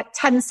skipped for like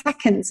 10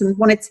 seconds and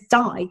wanted to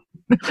die.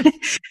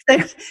 So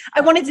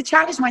I wanted to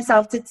challenge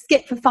myself to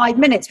skip for 5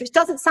 minutes, which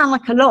doesn't sound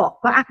like a lot,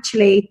 but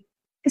actually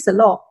it's a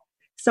lot.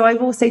 So I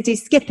also do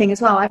skipping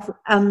as well. I've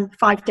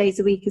 5 days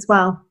a week as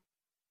well.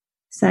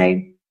 So.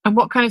 And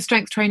what kind of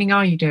strength training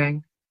are you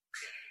doing?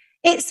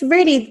 It's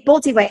really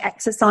body weight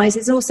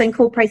exercises, also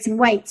incorporating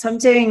weight. So I'm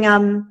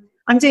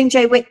doing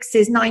Joe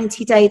Wicks's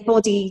 90-day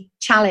body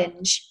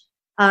challenge.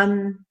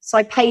 So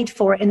I paid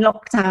for it in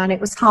lockdown.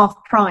 It was half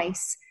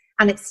price.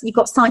 And you've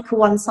got cycle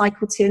 1,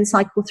 cycle 2, and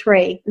cycle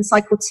 3. And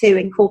cycle 2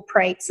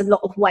 incorporates a lot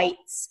of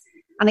weights.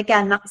 And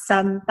again,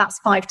 that's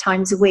 5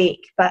 times a week.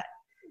 But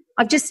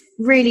I've just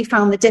really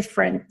found the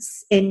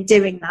difference in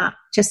doing that.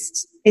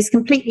 It's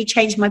completely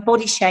changed my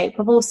body shape.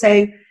 I've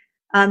also,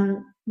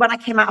 when I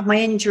came out of my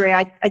injury,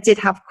 I did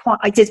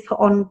put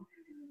on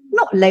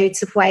not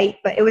loads of weight,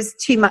 but it was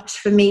too much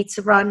for me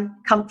to run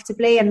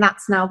comfortably, and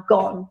that's now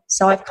gone.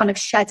 So I've kind of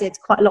shedded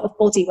quite a lot of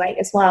body weight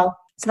as well.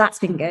 So that's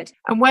been good.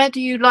 And where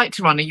do you like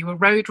to run? Are you a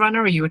road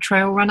runner? Are you a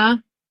trail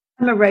runner?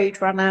 I'm a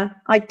road runner.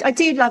 I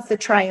do love the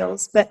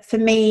trails, but for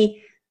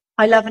me,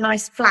 I love a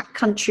nice flat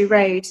country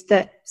road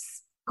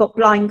that's got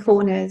blind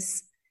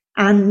corners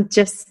and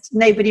just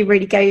nobody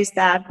really goes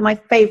there. My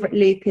favourite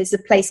loop is a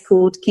place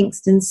called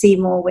Kingston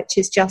Seymour, which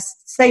is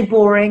just so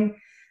boring,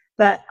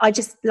 but I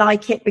just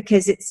like it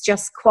because it's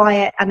just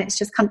quiet and it's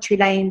just country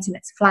lanes and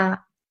it's flat.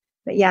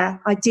 But yeah,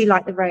 I do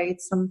like the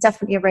roads. I'm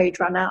definitely a road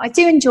runner. I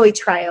do enjoy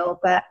trail,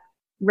 but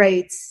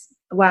roads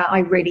where I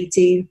really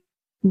do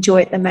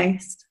enjoy it the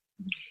most.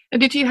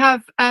 And did you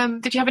have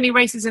any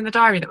races in the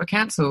diary that were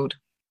cancelled?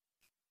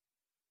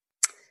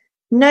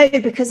 No,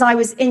 because I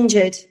was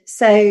injured.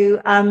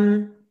 So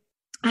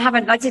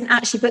I didn't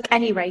actually book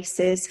any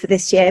races for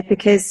this year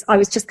because I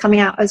was just coming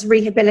out. I was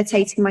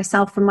rehabilitating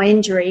myself from my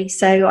injury.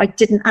 So I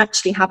didn't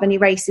actually have any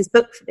races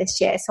booked for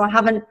this year. So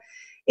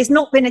it's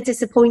not been a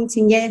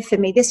disappointing year for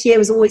me. This year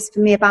was always for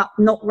me about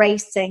not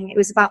racing. It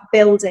was about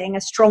building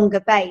a stronger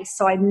base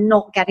so I'm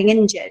not getting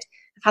injured.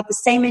 I've had the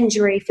same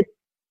injury for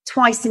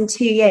twice in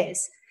 2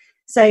 years.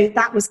 So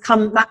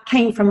that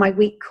came from my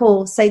weak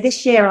core. So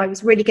this year I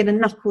was really going to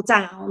knuckle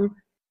down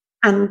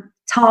and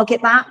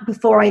target that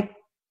before I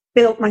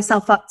built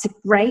myself up to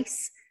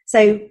race.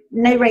 So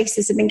no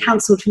races have been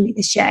cancelled for me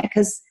this year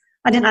because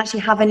I didn't actually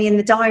have any in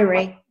the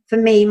diary. For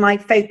me, my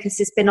focus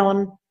has been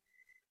on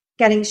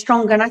getting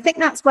stronger. And I think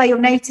that's where you're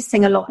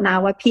noticing a lot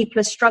now, where people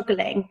are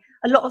struggling.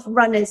 A lot of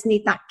runners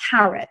need that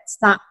carrot,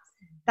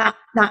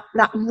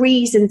 that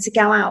reason to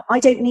go out. I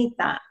don't need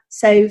that.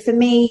 So for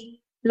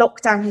me,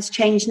 lockdown has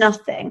changed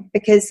nothing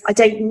because I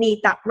don't need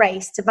that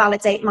race to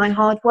validate my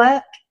hard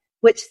work,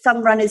 which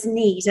some runners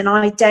need and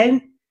I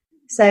don't.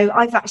 So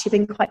I've actually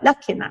been quite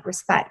lucky in that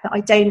respect, that I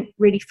don't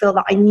really feel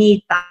that I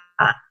need that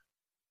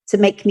to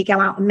make me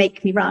go out and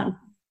make me run.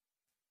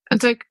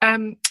 And so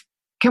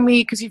can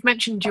we, because you've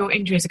mentioned your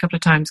injuries a couple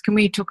of times, can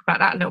we talk about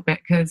that a little bit?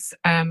 Because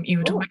you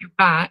were talking about your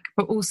back,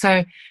 but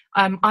also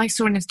I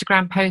saw an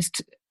Instagram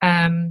post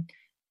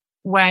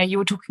where you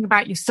were talking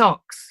about your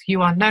socks.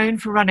 You are known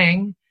for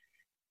running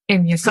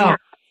in your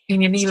socks,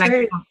 in your knee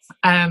length socks.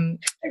 And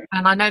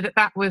I know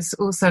that was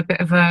also a bit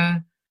of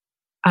a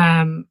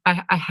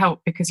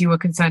help because you were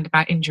concerned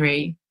about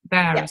injury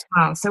there as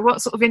well. So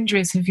what sort of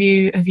injuries have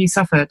you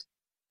suffered?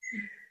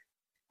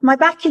 My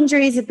back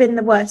injuries have been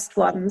the worst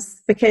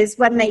ones because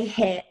when they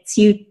hit,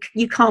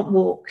 you can't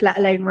walk, let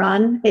alone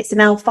run. It's an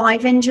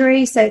L5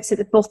 injury, so it's at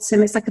the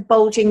bottom. It's like a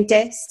bulging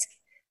disc.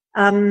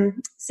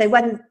 So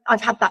when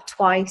I've had that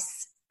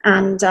twice,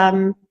 and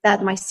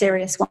they're my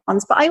serious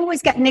ones. But I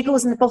always get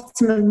niggles in the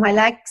bottom of my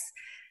legs,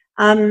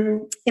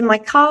 in my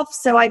calves.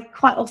 So I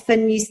quite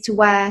often used to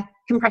wear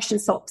compression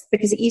socks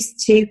because it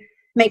used to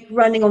make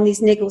running on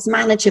these niggles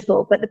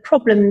manageable. But the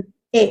problem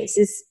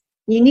is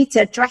you need to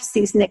address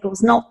these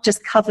niggles, not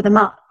just cover them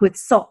up with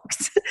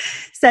socks.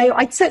 So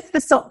I took the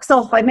socks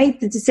off. I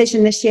made the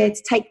decision this year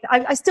to take,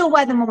 I still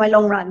wear them on my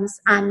long runs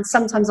and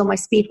sometimes on my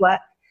speed work,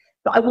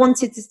 but I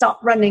wanted to start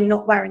running,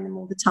 not wearing them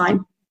all the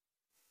time.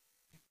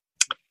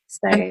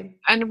 So,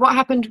 and what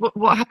happened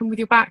with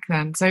your back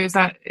then? So is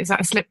that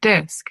a slipped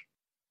disc?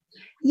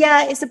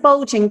 Yeah, it's a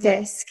bulging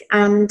disc,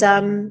 and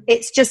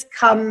it's just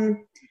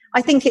come,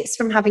 I think it's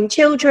from having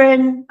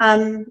children.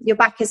 Your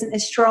back isn't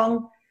as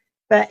strong.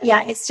 But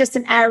yeah, it's just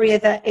an area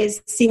that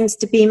seems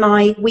to be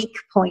my weak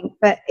point,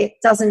 but it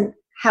doesn't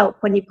help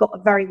when you've got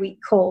a very weak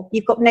core.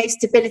 You've got no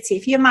stability.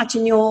 If you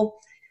imagine your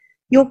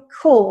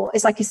core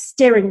is like a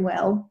steering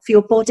wheel for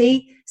your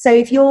body. So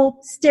if your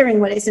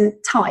steering wheel isn't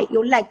tight,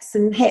 your legs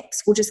and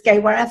hips will just go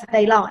wherever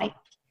they like.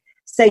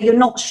 So you're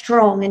not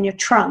strong in your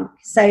trunk.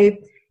 So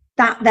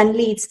that then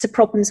leads to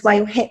problems where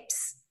your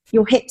hips,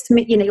 your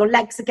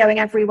legs are going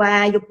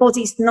everywhere. Your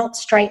body's not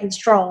straight and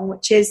strong,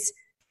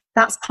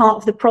 that's part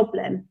of the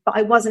problem, but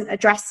I wasn't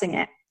addressing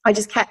it. I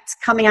just kept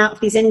coming out of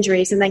these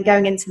injuries and then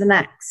going into the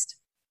next.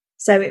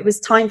 So it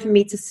was time for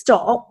me to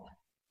stop,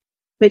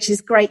 which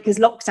is great because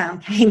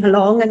lockdown came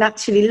along and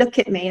actually look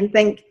at me and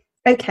think,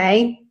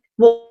 okay,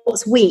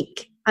 what's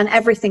weak? And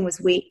everything was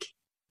weak.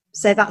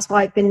 So that's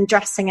why I've been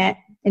addressing it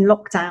in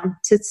lockdown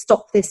to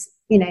stop this,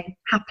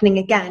 happening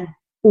again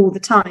all the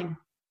time.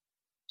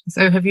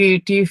 So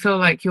do you feel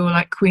like you're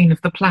like queen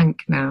of the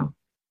plank now?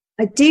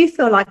 I do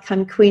feel like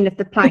I'm queen of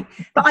the plank,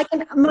 but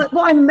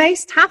what I'm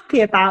most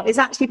happy about is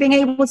actually being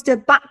able to do a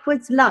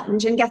backwards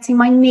lunge and getting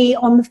my knee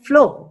on the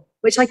floor,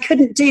 which I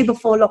couldn't do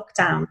before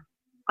lockdown.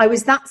 I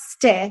was that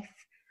stiff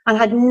and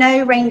had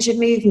no range of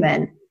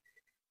movement.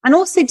 And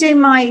also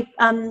doing my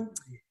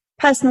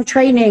personal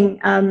training,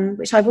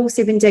 which I've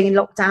also been doing in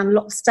lockdown, a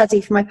lot of study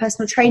for my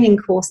personal training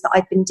course that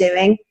I've been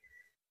doing.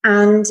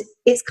 And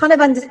it's kind of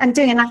and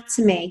doing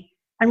anatomy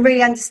and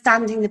really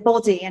understanding the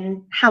body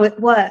and how it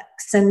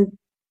works. And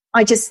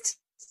I just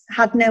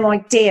had no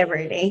idea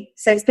really.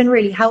 So it's been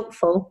really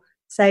helpful.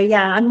 So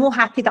yeah, I'm more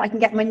happy that I can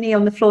get my knee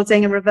on the floor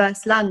doing a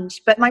reverse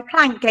lunge, but my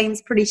plank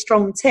game's pretty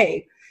strong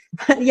too.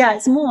 But yeah,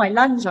 it's more my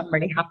lunge I'm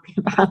really happy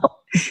about.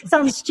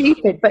 Sounds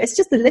stupid, but it's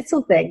just the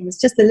little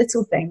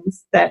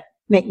things, that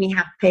make me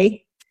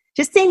happy.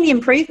 Just seeing the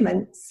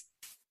improvements.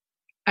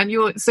 And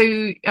you're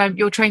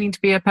training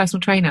to be a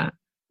personal trainer.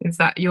 Is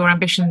that your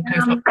ambition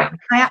post-lockdown?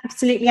 I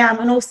absolutely am.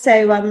 And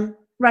also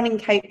running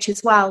coach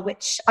as well,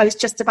 which I was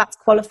just about to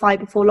qualify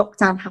before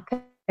lockdown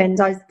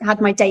happened. I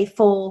had my day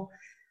 4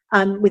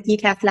 with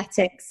UK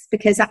Athletics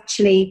because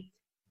actually,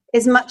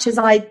 as much as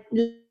I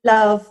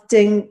love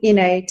doing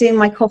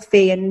my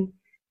coffee and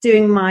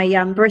doing my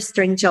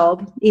baristering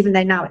job, even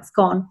though now it's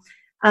gone,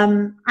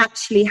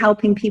 actually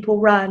helping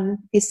people run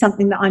is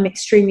something that I'm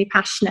extremely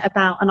passionate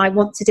about, and I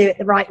want to do it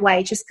the right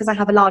way. Just because I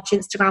have a large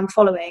Instagram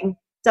following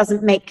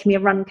doesn't make me a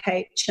run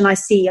coach. And I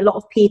see a lot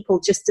of people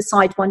just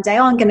decide one day,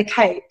 I'm going to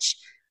coach.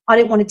 I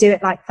don't want to do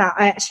it like that.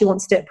 I actually want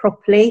to do it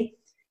properly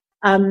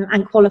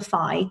and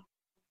qualify.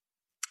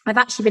 I've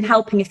actually been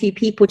helping a few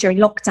people during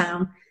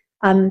lockdown,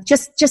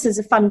 just as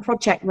a fun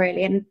project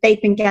really, and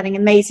they've been getting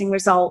amazing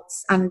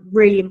results and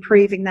really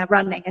improving their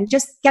running, and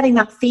just getting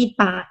that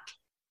feedback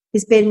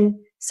has been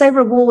so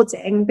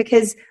rewarding,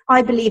 because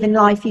I believe in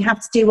life you have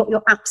to do what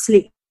you're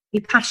absolutely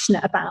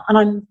passionate about, and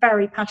I'm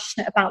very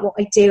passionate about what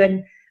I do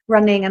and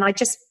running, and I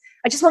just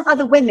want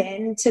other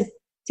women to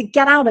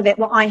get out of it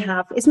what I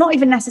have. It's not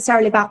even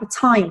necessarily about the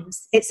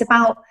times, it's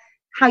about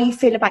how you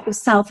feel about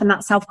yourself and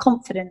that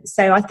self-confidence.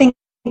 So I think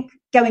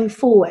going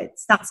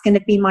forwards, that's going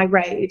to be my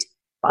road.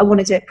 But I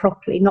want to do it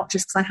properly, not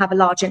just because I have a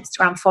large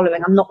Instagram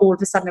following. I'm not all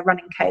of a sudden a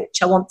running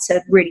coach. I want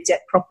to really do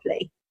it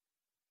properly.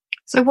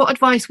 So what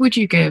advice would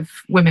you give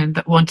women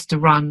that wanted to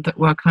run, that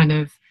were kind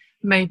of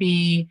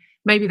maybe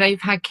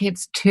they've had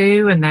kids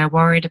too and they're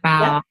worried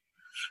about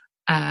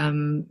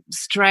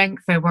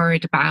strength, they're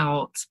worried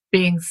about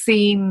being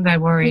seen, they're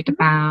worried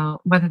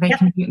about whether they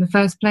can do it in the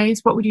first place?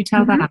 What would you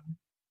tell them?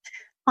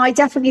 I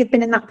definitely have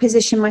been in that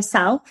position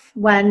myself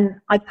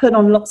when I put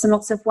on lots and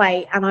lots of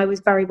weight and I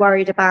was very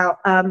worried about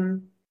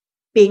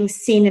being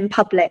seen in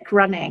public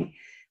running.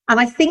 And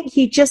I think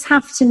you just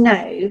have to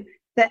know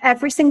that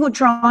every single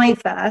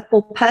driver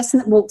or person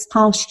that walks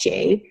past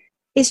you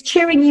is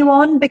cheering you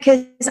on,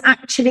 because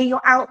actually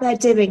you're out there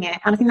doing it.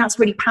 And I think that's a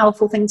really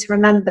powerful thing to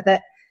remember,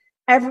 that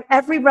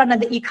every runner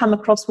that you come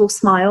across will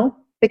smile,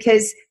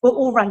 because we're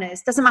all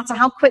runners. Doesn't matter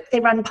how quick they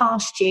run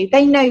past you.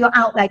 They know you're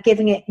out there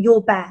giving it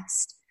your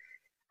best.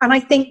 And I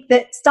think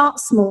that start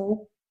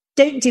small.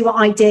 Don't do what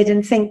I did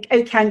and think,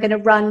 okay, I'm going to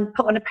run,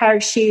 put on a pair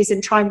of shoes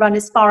and try and run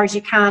as far as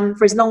you can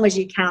for as long as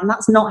you can.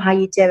 That's not how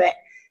you do it.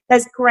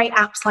 There's great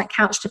apps like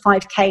Couch to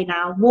 5K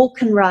now.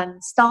 Walk and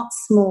run, start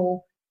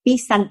small, be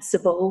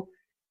sensible.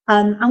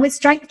 And with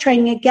strength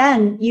training,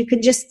 again, you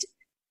can just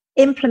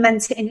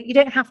implement it. And you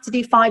don't have to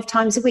do 5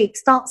 times a week.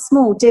 Start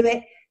small, do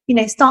it,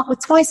 start with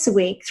twice a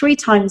week, 3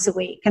 times a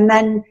week, and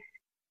then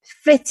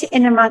fit it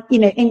in around,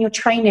 in your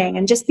training,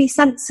 and just be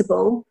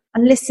sensible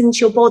and listen to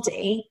your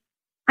body,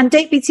 and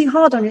don't be too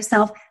hard on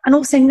yourself. And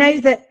also know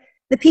that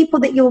the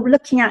people that you're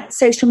looking at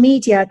social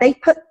media, they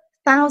put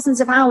thousands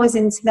of hours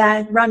into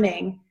their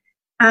running.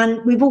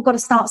 And we've all got to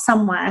start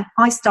somewhere.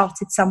 I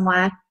started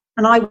somewhere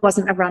and I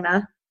wasn't a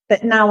runner,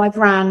 but now I've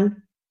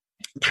ran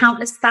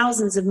countless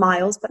thousands of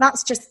miles. But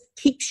that's just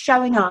keep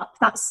showing up.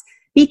 That's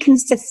be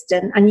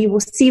consistent and you will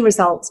see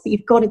results, but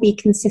you've got to be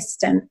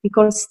consistent. You've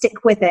got to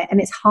stick with it, and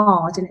it's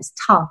hard and it's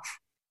tough.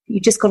 You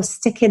just got to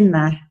stick in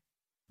there.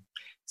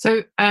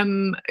 So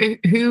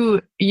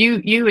who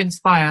you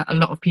inspire a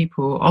lot of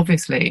people,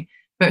 obviously,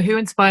 but who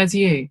inspires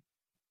you?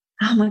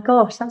 Oh my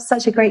gosh, that's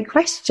such a great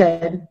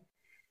question.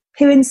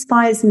 Who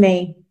inspires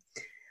me?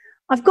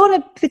 I've got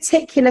a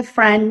particular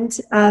friend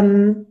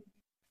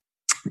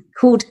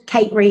called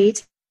Kate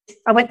Reed.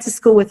 I went to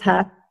school with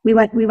her. We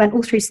went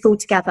all through school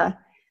together.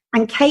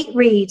 And Kate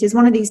Reed is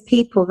one of these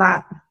people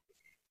that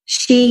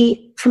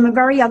she, from a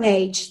very young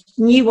age,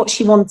 knew what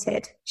she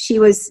wanted. She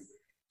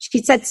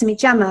said to me,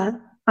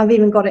 Jemma, I've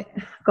even got it.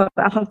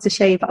 I'll have to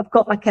show you, but I've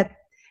got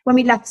when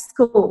we left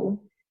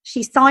school,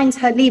 she signed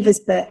her leavers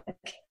book,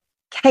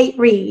 Kate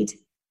Reed,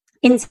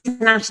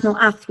 international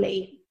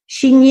athlete.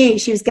 She knew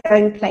she was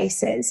going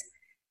places,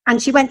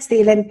 and she went to the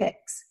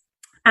Olympics,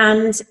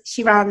 and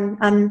she ran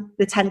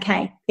the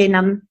 10K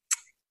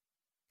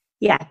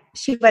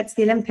she went to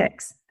the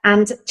Olympics,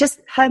 and just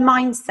her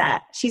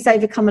mindset, she's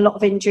overcome a lot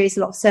of injuries,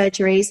 a lot of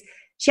surgeries.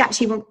 She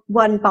actually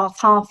won Bath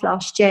Half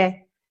last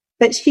year,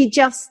 but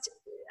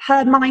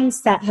her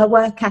mindset, her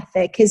work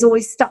ethic has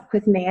always stuck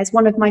with me. As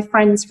one of my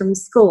friends from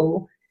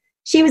school,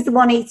 she was the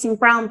one eating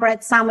brown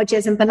bread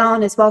sandwiches and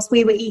bananas whilst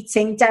we were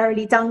eating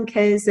Dairy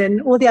Dunkers and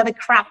all the other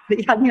crap that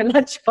you had in your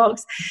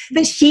lunchbox.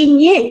 But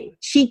she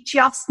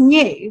just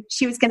knew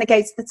she was going to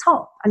go to the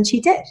top, and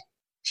she did.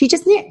 She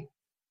just knew.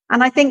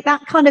 And I think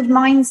that kind of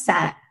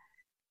mindset,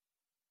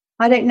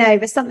 I don't know,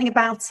 there's something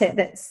about it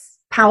that's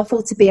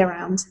powerful to be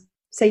around.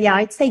 So yeah,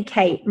 I'd say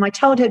Kate, my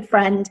childhood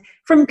friend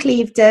from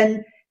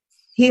Clevedon,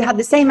 who had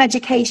the same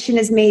education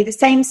as me, the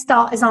same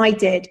start as I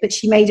did, but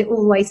she made it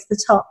all the way to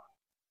the top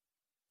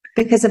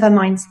because of her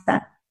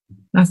mindset.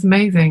 That's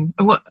amazing.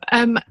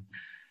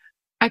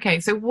 Okay,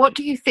 so what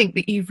do you think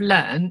that you've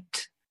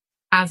learnt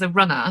as a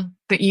runner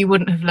that you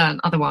wouldn't have learnt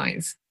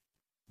otherwise?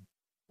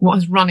 What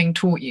has running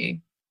taught you?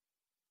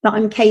 That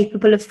I'm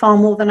capable of far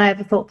more than I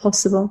ever thought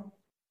possible.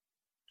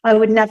 I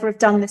would never have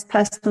done this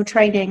personal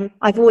training.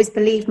 I've always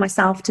believed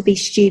myself to be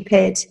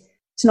stupid,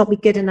 to not be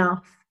good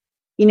enough,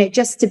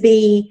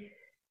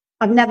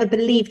 I've never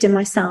believed in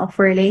myself,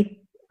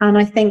 really. And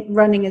I think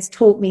running has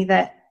taught me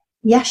that,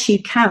 yes, you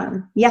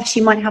can. Yes,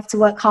 you might have to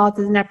work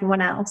harder than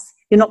everyone else.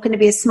 You're not going to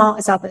be as smart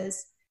as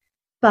others,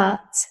 but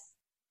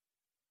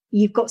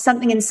you've got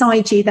something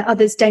inside you that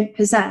others don't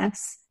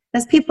possess.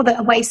 There's people that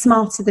are way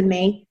smarter than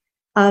me,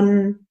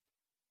 who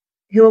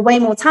are way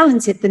more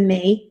talented than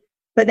me,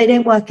 but they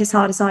don't work as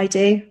hard as I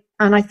do.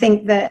 And I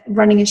think that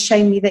running has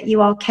shown me that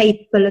you are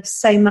capable of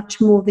so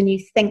much more than you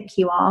think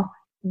you are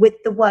with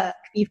the work.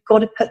 You've got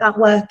to put that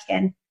work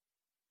in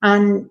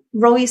and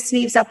roll your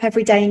sleeves up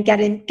every day and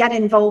get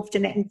involved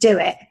in it and do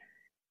it.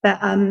 But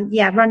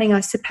running, I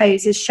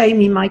suppose, has shown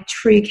me my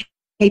true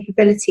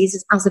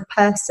capabilities as a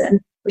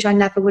person, which I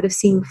never would have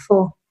seen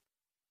before.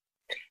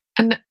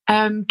 And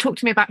talk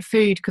to me about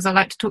food, because I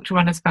like to talk to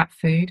runners about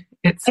food.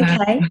 It's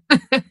okay.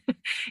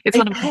 It's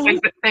one of my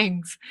favourite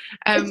things.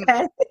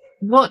 Okay.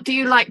 What do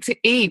you like to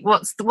eat?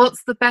 What's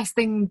the best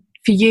thing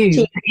for you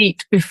to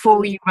eat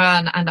before you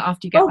run and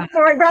after you get back?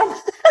 Before I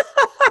run.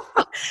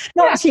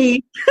 Not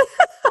cheese.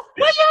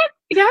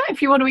 Yeah,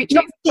 if you want to eat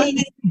cheese. Not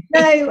cheese.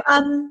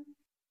 No,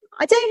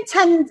 I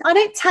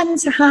don't tend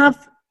to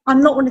have,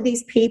 I'm not one of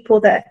these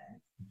people that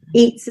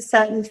eats a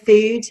certain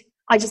food.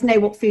 I just know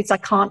what foods I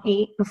can't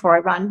eat before I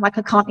run. Like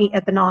I can't eat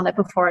a banana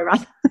before I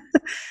run.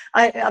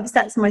 It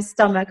upsets my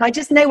stomach. I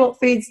just know what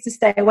foods to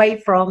stay away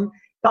from.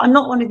 But I'm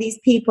not one of these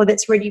people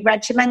that's really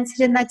regimented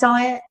in their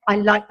diet. I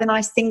like the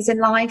nice things in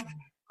life.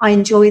 I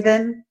enjoy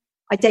them.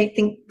 I don't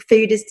think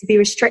food is to be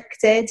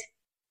restricted.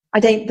 I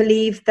don't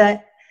believe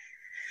that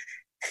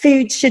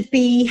food should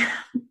be...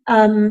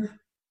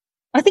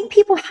 I think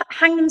people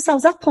hang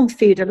themselves up on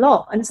food a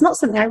lot, and it's not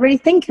something I really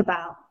think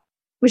about,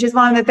 which is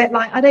why I'm a bit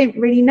like, I don't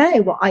really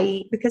know what I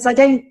eat because I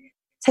don't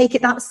take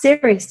it that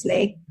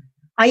seriously.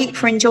 I eat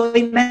for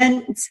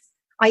enjoyment.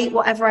 I eat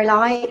whatever I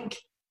like.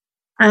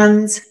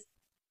 And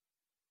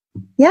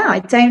yeah, I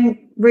don't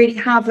really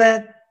have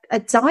a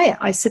diet,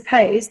 I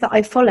suppose, that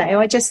I follow.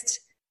 I just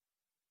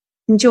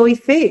enjoy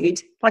food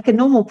like a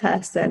normal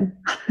person.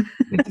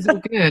 This is all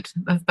good.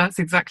 That's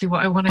exactly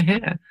what I want to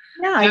hear.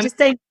 Yeah, I just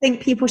don't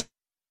think people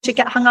should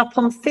get hung up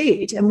on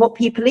food and what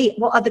people eat,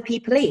 what other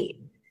people eat.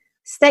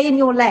 Stay in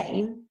your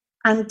lane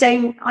and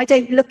I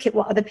don't look at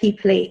what other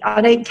people eat. I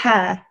don't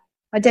care.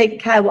 I don't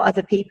care what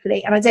other people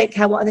eat, and I don't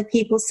care what other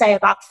people say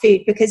about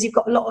food, because you've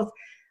got a lot of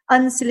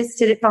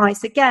unsolicited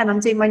advice. Again, I'm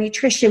doing my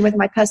nutrition with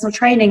my personal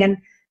training, and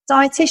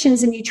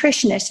dietitians and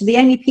nutritionists are the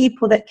only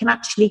people that can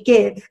actually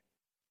give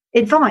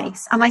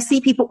advice. And I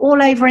see people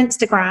all over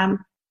Instagram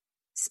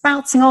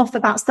spouting off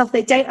about stuff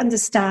they don't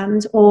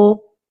understand or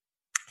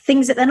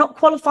things that they're not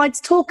qualified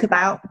to talk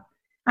about.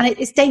 And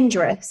it's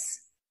dangerous.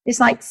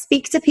 It's like,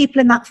 speak to people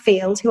in that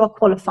field who are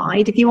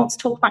qualified. If you want to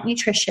talk about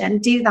nutrition,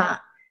 do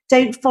that.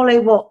 Don't follow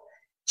what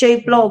Joe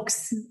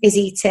Blogs is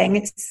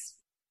eating.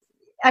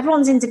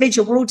 Everyone's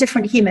individual. We're all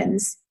different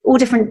humans, all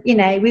different,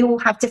 we all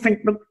have different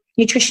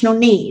nutritional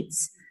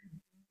needs.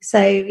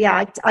 So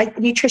yeah,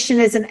 nutrition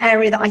is an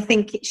area that I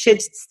think it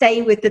should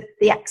stay with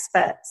the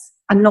experts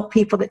and not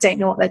people that don't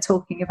know what they're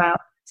talking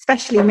about,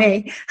 especially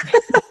me.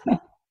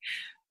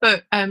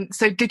 But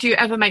so did you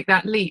ever make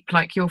that leap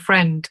like your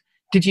friend?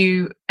 Did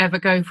you ever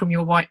go from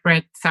your white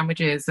bread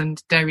sandwiches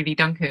and Dairy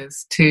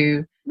Dunkers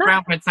to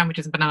brown bread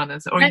sandwiches and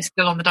bananas, or are you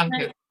still on the Dunkers?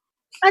 No.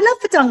 I love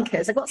the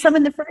Dunkers. I've got some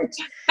in the fridge.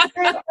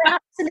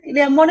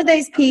 Absolutely. I'm one of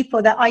those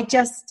people that I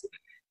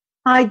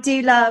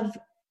do love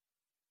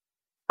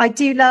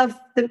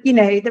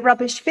the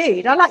rubbish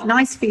food. I like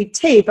nice food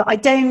too, but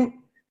I'm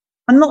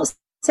not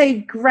so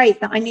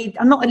great that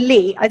I'm not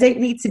elite. I don't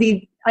need to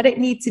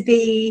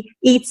be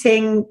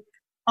eating.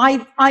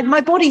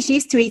 My body's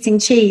used to eating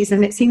cheese,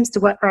 and it seems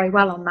to work very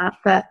well on that.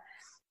 But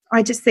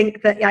I just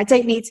think that I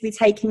don't need to be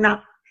taking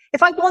that.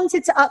 If I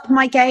wanted to up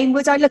my game,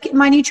 would I look at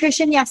my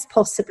nutrition? Yes,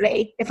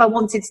 possibly, if I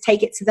wanted to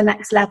take it to the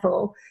next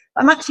level.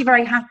 But I'm actually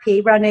very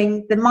happy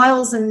running the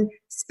miles and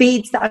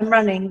speeds that I'm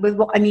running with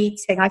what I'm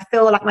eating. I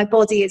feel like my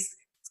body is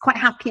quite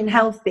happy and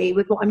healthy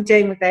with what I'm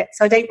doing with it.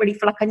 So I don't really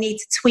feel like I need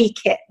to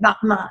tweak it that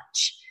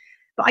much.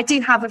 But I do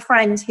have a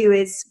friend who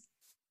is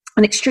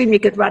an extremely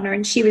good runner,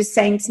 and she was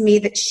saying to me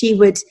that she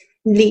would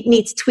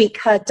need to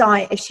tweak her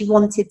diet if she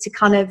wanted to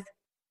kind of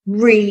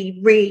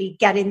really, really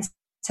get into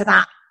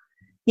that.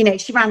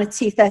 She ran a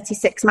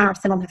 2:36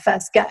 marathon on her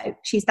first go.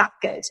 She's that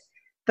good.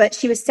 But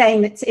she was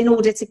saying that in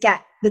order to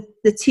get the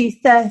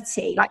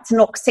 2:30, like to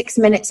knock 6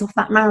 minutes off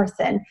that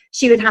marathon,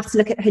 she would have to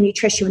look at her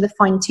nutrition with a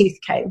fine-tooth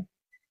comb.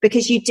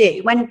 Because you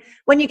do.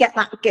 When you get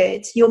that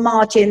good, your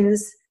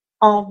margins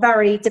are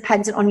very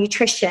dependent on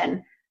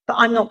nutrition. But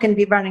I'm not going to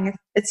be running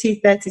a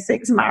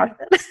 2:36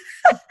 marathon.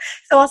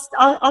 So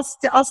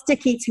I'll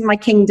stick eating my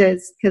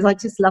Kingdors because I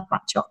just love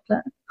that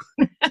chocolate.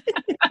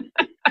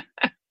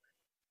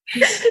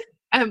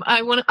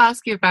 I want to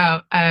ask you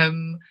about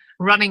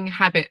running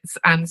habits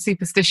and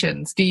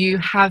superstitions. Do you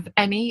have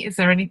any? Is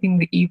there anything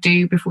that you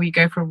do before you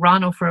go for a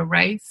run or for a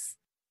race?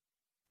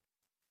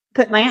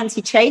 Put my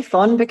anti-chafe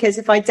on, because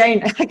if I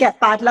don't, I get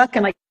bad luck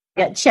and I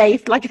get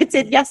chafed like I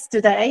did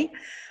yesterday.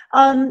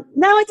 No,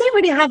 I don't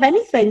really have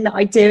anything that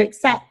I do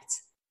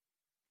except...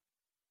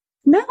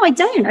 No, I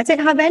don't. I don't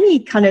have any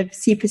kind of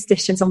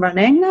superstitions on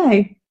running,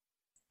 no.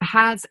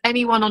 Has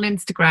anyone on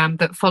Instagram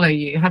that follow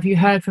you, have you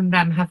heard from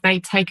them? Have they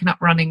taken up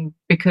running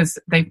because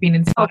they've been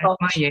inspired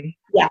by you?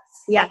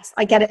 Yes,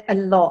 I get it a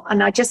lot.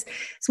 And it's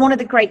one of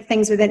the great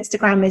things with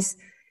Instagram is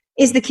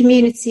the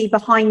community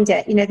behind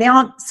it. They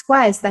aren't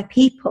squares, they're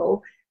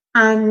people.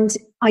 And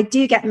I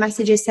do get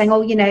messages saying,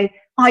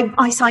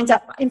 I signed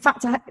up. In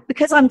fact,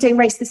 because I'm doing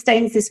Race the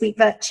Stones this week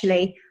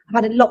virtually,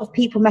 I've had a lot of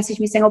people message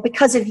me saying,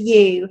 because of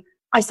you,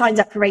 I signed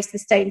up for Race the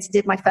Stones and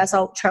did my first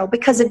ultra.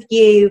 Because of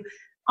you,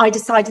 I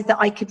decided that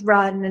I could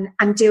run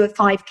and do a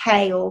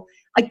 5K. Or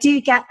I do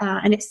get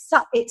that. And it's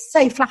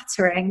so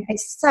flattering.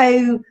 It's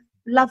so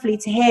lovely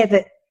to hear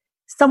that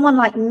someone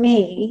like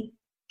me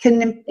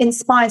can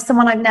inspire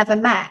someone I've never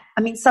met.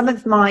 I mean, some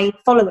of my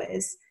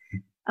followers,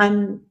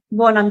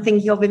 one I'm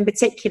thinking of in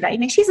particular,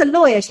 she's a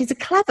lawyer. She's a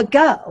clever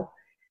girl.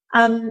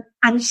 And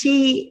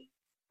she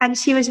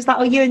was just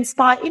like, you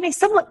inspire,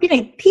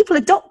 people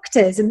are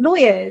doctors and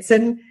lawyers,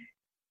 and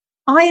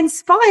I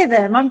inspire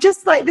them. I'm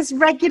just like this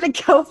regular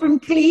girl from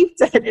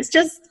Clevedon. It's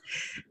just,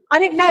 I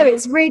don't know,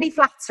 it's really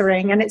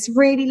flattering and it's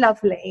really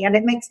lovely, and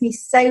it makes me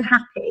so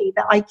happy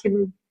that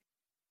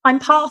I'm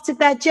part of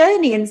their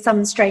journey in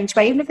some strange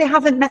way, even if they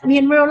haven't met me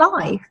in real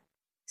life.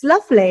 It's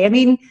lovely. I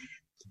mean,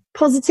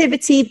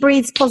 positivity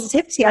breeds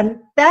positivity, and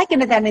they're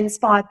going to then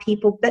inspire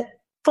people that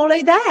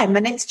follow them,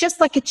 and it's just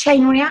like a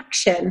chain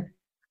reaction.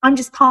 I'm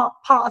just part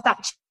of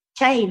that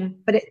chain,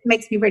 but it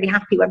makes me really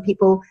happy when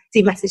people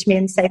do message me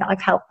and say that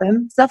I've helped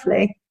them. It's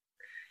lovely.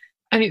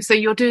 And so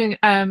you're doing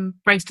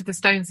Race to the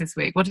Stones this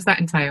week. What does that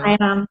entail? I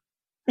am.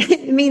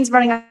 It means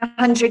running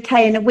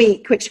 100k in a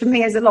week, which for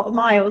me is a lot of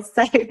miles.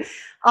 So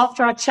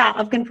after our chat,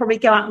 I'm going to probably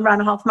go out and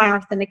run a half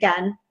marathon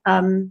again.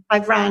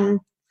 I've ran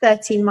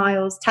 13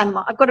 miles, 10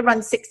 miles. I've got to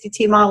run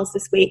 62 miles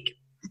this week.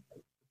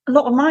 A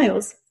lot of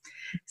miles.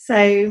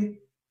 So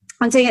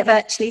I'm doing it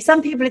virtually.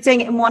 Some people are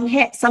doing it in one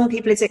hit. Some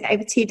people are doing it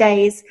over 2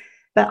 days,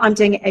 but I'm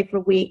doing it over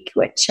a week,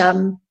 which,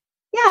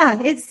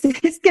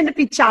 it's going to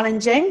be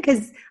challenging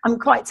because I'm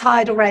quite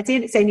tired already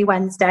and it's only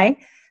Wednesday.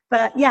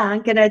 But yeah,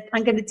 I'm gonna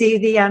do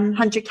the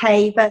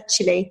 100k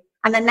virtually,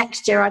 and then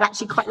next year I'd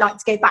actually quite like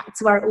to go back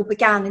to where it all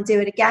began and do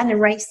it again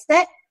and race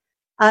it,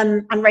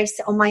 and race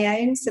it on my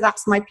own. So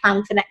that's my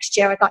plan for next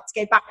year. I'd like to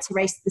go back to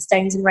Race to the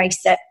Stones and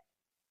race it.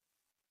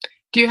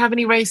 Do you have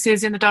any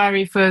races in the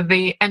diary for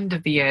the end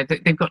of the year?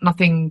 That they've got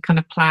nothing kind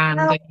of planned?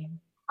 Well,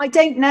 I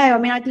don't know. I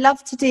mean, I'd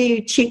love to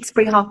do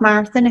Tewkesbury Half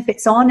Marathon if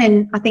it's on,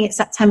 and I think it's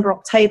September,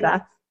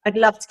 October. I'd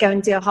love to go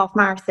and do a half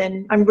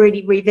marathon and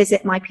really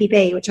revisit my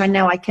PB, which I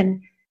know I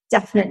can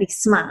definitely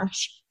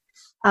smash.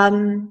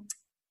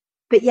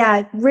 But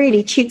yeah,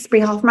 really,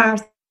 Tewkesbury Half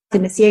Marathon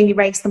is the only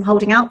race I'm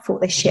holding out for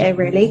this year,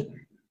 really.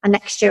 And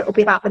next year it will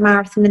be about the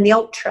marathon and the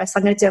ultra. So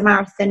I'm going to do a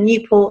marathon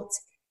Newport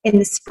in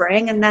the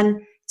spring and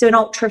then do an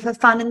ultra for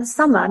fun in the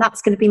summer.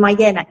 That's going to be my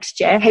year next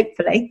year,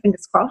 hopefully,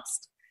 fingers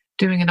crossed.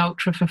 Doing an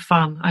ultra for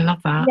fun. I love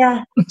that.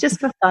 Yeah,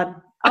 just for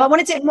fun. I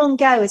want to do it in one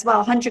go as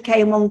well, 100k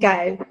in one go.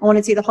 I want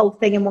to do the whole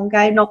thing in one go.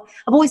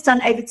 I've always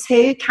done over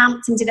 2,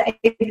 camped and did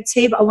it over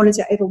 2, but I want to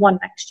do it over 1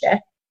 next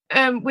year.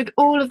 With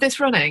all of this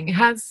running,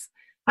 has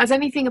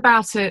anything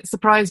about it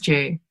surprised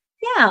you?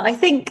 Yeah, I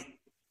think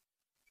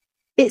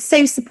it's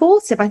so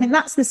supportive. I think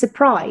that's the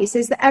surprise,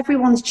 is that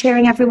everyone's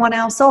cheering everyone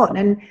else on,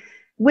 and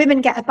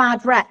women get a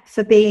bad rep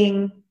for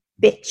being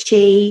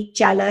bitchy,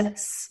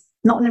 jealous.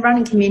 Not in the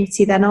running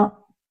community, they're not.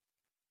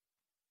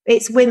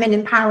 It's women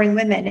empowering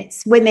women.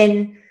 It's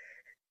women.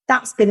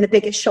 That's been the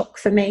biggest shock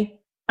for me.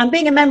 And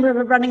being a member of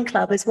a running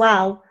club as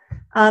well,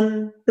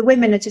 the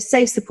women are just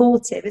so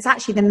supportive. It's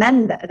actually the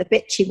men that are the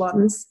bitchy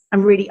ones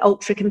and really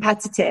ultra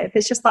competitive.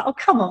 It's just like, oh,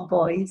 come on,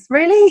 boys,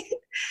 really?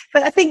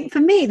 But I think for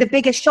me, the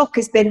biggest shock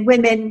has been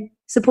women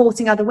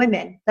supporting other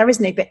women. There is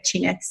no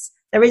bitchiness.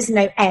 There is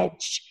no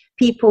edge.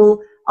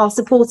 People are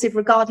supportive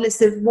regardless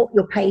of what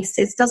your pace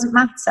is. It doesn't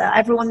matter.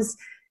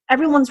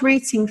 Everyone's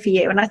rooting for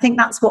you. And I think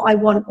that's what I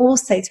want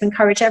also, to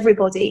encourage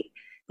everybody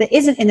that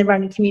isn't in the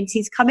running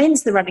community to come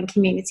into the running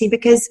community,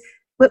 because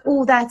we're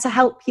all there to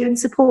help you and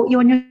support you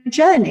on your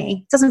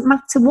journey. It doesn't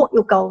matter what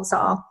your goals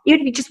are.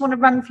 Even if you just want to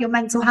run for your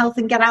mental health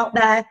and get out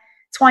there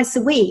twice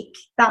a week,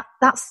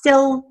 that's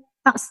still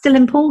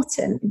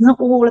important. It's not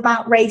all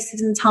about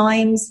races and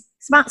times.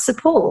 It's about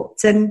support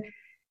and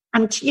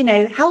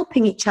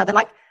helping each other.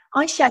 Like,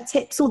 I share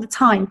tips all the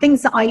time,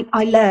 things that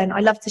I learn, I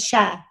love to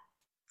share.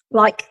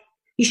 Like,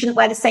 you shouldn't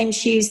wear the same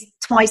shoes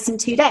twice in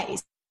 2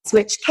 days,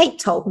 which Kate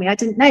told me. I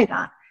didn't know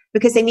that,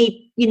 because they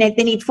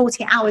need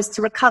 40 hours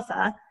to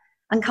recover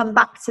and come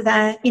back to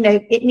the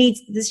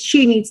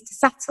shoe needs to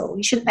settle.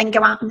 You shouldn't then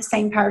go out in the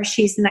same pair of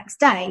shoes the next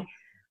day.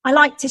 I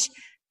like to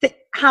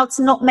how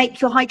to not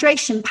make your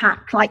hydration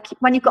pack, like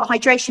when you've got a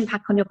hydration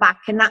pack on your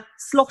back and that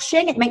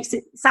sloshing, it makes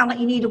it sound like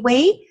you need a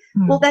wee.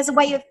 Well, there's a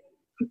way of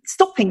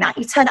stopping that.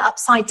 You turn it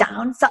upside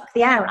down, suck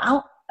the air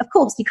out. Of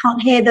course, you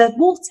can't hear the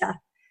water.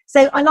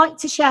 So I like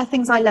to share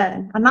things I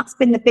learn. And that's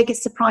been the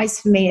biggest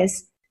surprise for me,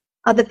 is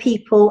other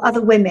people,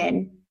 other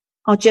women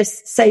are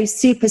just so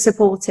super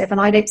supportive, and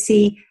I don't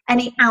see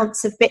any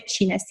ounce of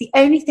bitchiness. The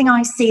only thing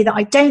I see that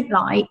I don't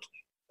like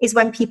is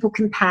when people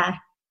compare.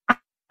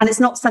 And it's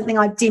not something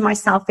I do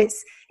myself.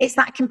 It's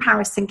that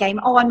comparison game.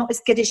 Oh, I'm not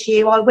as good as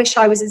you. I wish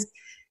I was as...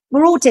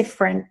 We're all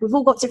different. We've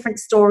all got different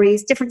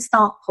stories, different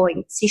start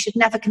points. You should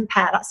never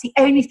compare. That's the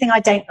only thing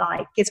I don't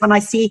like, is when I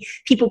see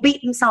people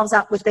beat themselves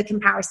up with the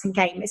comparison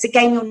game. It's a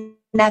game you'll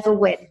never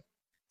win.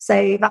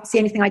 So that's the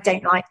only thing I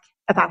don't like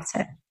about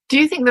it. Do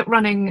you think that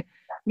running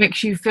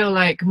makes you feel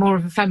like more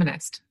of a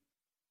feminist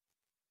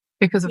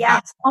because of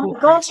that? Oh my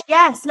gosh,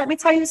 yes. Let me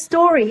tell you a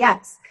story.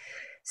 Yes.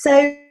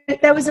 So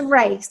there was a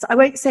race. I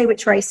won't say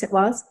which race it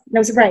was.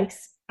 There was a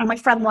race and my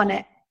friend won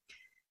it.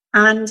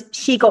 And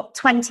she got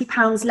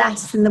 £20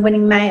 less than the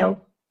winning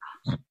male.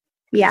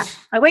 Yeah,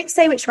 I won't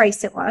say which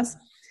race it was,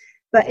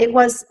 but it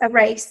was a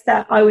race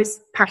that I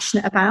was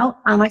passionate about.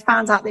 And I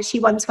found out that she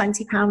won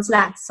 £20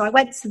 less. So I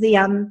went to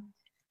the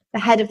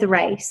head of the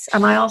race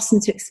and I asked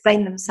them to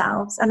explain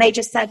themselves. And they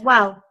just said,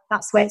 well,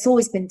 that's the way it's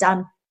always been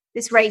done.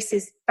 This race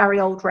is a very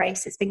old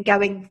race. It's been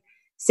going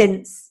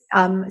since,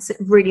 it's a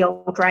really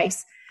old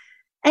race.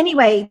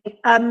 Anyway,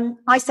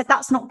 I said,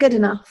 that's not good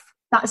enough.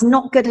 That is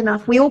not good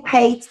enough. We all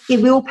pay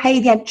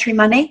the entry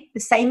money, the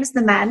same as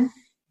the men.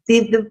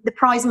 The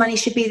prize money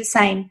should be the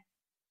same.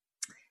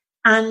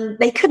 And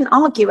they couldn't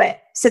argue it,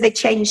 so they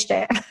changed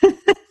it.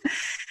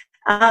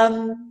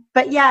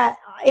 But yeah,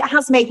 it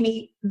has made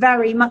me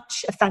very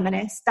much a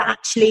feminist, that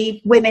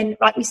actually women,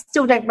 like, we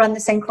still don't run the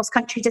same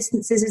cross-country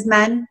distances as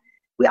men.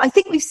 I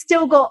think we've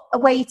still got a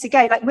way to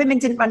go. Like, women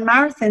didn't run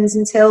marathons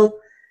until,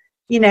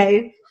 you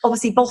know,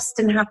 obviously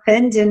Boston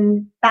happened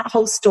and that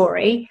whole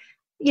story,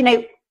 you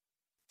know.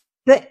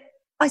 But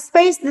I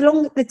suppose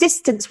the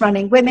distance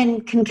running,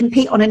 women can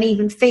compete on an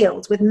even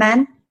field with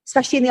men,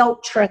 especially in the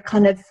ultra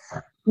kind of,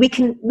 we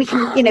can,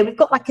 you know, we've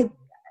got like a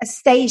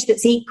stage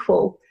that's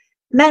equal.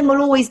 Men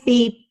will always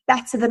be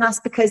better than us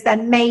because they're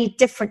made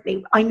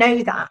differently. I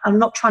know that. I'm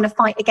not trying to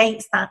fight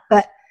against that,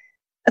 but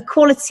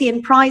equality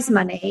in prize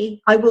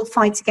money, I will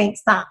fight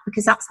against that,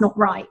 because that's not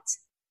right.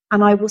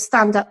 And I will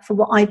stand up for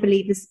what I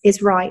believe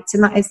is right.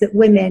 And that is that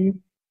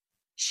women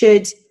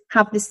should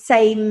have the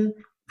same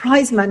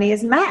prize money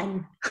as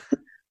men.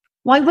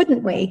 Why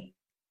wouldn't we?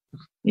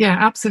 Yeah,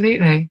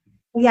 absolutely.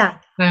 Yeah.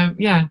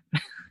 Yeah.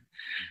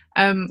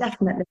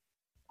 Definitely.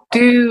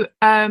 Do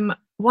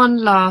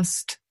one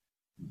last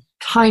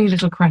tiny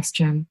little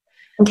question.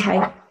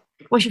 Okay.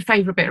 What's your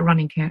favourite bit of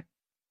running kit?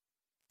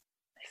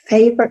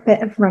 Favourite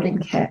bit of running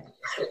kit?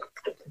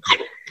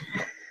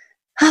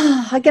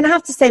 I'm going to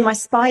have to say my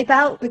spy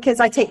belt, because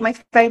I take my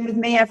phone with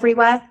me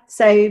everywhere.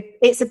 So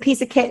it's a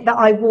piece of kit that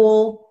I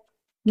wore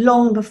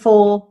long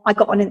before I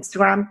got on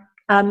Instagram.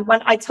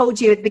 When I told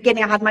you at the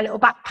beginning, I had my little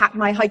backpack,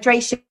 my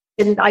hydration,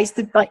 I used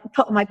to like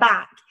put on my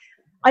back.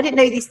 I didn't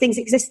know these things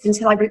existed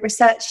until I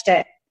researched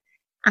it.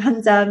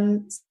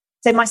 And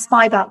so my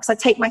spy belt, because I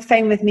take my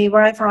phone with me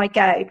wherever I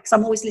go, because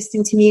I'm always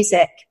listening to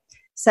music.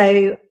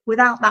 So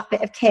without that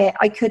bit of kit,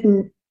 I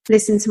couldn't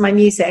listen to my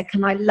music,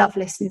 and I love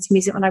listening to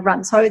music when I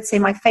run. So I would say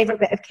my favourite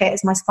bit of kit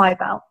is my spy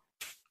belt,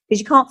 because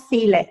you can't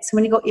feel it. So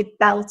when you've got your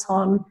belt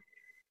on,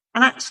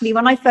 and actually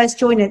when I first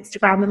joined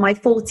Instagram with my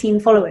 14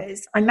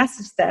 followers, I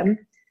messaged them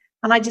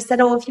and I just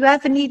said, oh, if you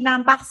ever need an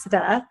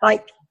ambassador,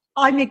 like,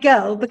 I'm your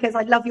girl because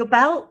I love your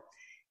belt.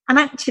 And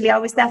actually I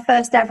was their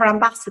first ever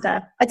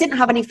ambassador. I didn't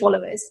have any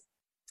followers,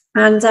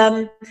 and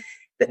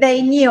but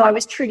they knew I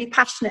was truly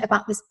passionate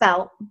about this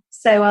belt.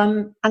 So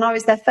and I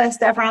was their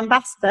first ever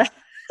ambassador.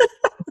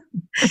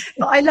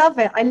 But I love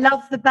it. I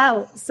love the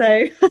belt.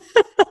 So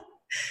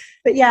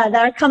but yeah,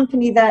 they're a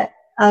company that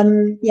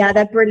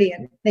they're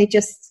brilliant.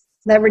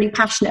 They're really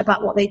passionate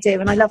about what they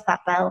do, and I love that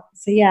belt.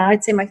 So yeah,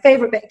 I'd say my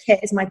favorite bit of kit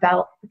is my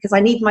belt, because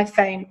I need my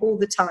phone all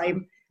the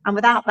time, and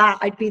without that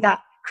I'd be that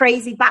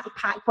crazy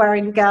backpack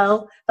wearing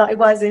girl that I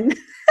was in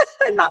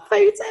in that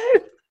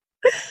photo.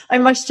 I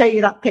must show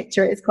you that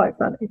picture. It's quite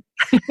funny.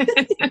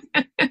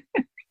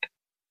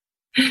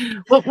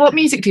 What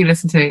music do you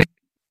listen to?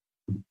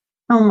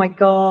 Oh my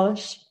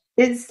gosh,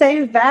 it's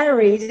so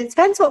varied. It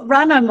depends what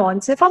run I'm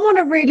on. So if I'm on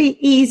a really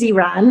easy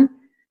run,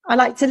 I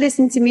like to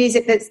listen to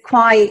music that's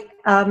quite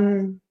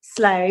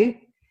slow.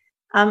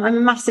 I'm a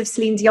massive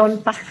Celine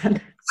Dion fan.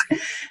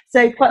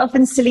 So quite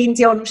often Celine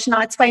Dion or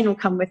Shania Twain will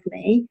come with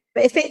me.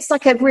 But if it's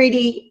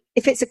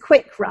a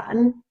quick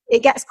run,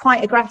 it gets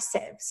quite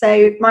aggressive.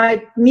 So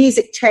my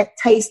music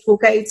taste will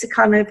go to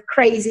kind of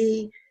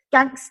crazy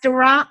gangster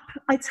rap.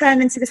 I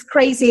turn into this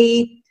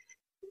crazy,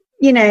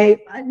 you know,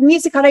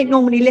 music I don't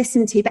normally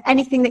listen to, but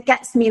anything that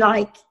gets me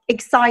like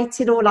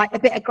excited or like a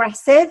bit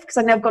aggressive, because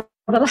I know I've got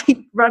to like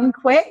run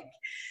quick.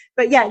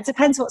 But yeah, it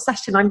depends what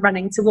session I'm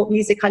running to what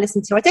music I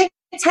listen to. I don't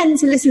tend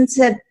to listen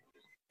to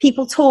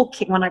people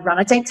talking when I run.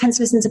 I don't tend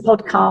to listen to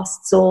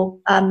podcasts, or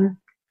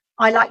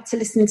I like to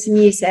listen to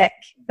music.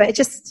 But it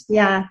just,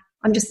 yeah,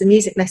 I'm just a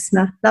music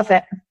listener. Love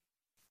it.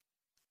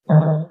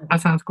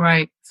 That sounds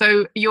great.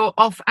 So you're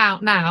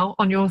out now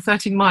on your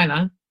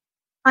 13-miler?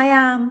 I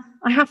am.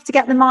 I have to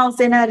get the miles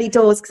in early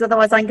doors, because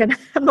otherwise I'm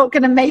not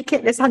going to make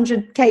it this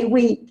 100k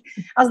week.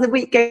 As the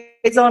week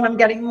goes on, I'm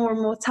getting more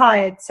and more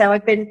tired. So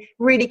I've been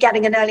really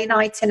getting an early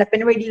night in. I've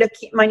been really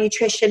looking at my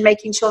nutrition,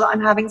 making sure that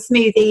I'm having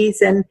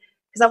smoothies, and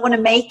because I want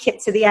to make it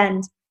to the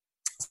end.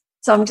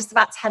 So I'm just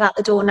about to head out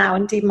the door now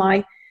and do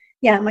my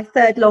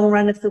third long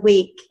run of the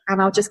week,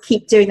 and I'll just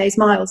keep doing those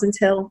miles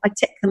until I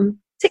tick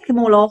them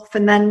all off,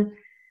 and then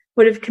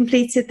would have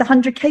completed the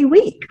 100k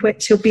week,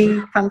 which will be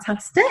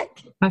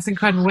fantastic. That's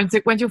incredible.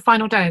 When's your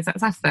final day? Is that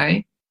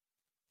Saturday?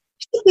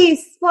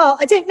 Well,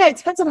 I don't know. It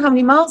depends on how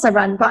many miles I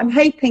run, but I'm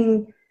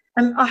hoping.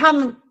 I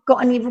haven't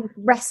got any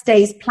rest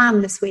days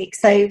planned this week,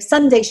 so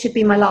Sunday should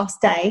be my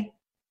last day.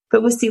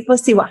 But we'll see. We'll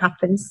see what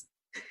happens.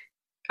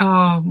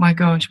 Oh my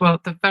gosh! Well,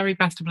 the very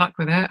best of luck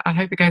with it. I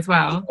hope it goes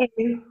well.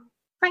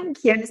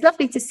 Thank you, and it's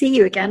lovely to see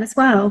you again as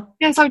well.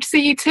 Yes, I would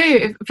see you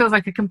too. It feels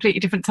like a completely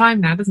different time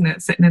now, doesn't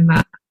it? Sitting in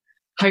that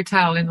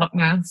hotel in Loch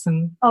Ness,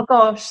 and oh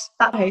gosh,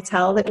 that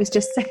hotel, that was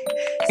just so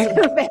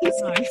amazing.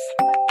 Nice.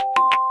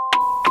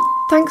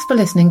 Thanks for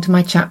listening to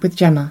my chat with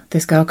Jemma,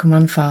 This Girl Can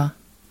Run Far.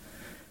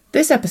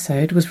 This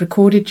episode was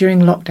recorded during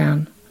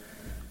lockdown.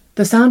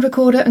 The sound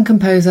recorder and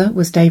composer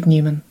was Dave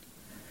Newman.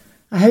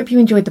 I hope you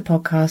enjoyed the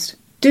podcast.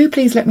 Do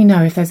please let me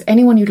know if there's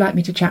anyone you'd like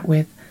me to chat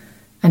with.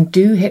 And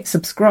do hit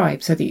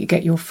subscribe so that you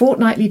get your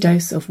fortnightly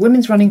dose of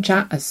women's running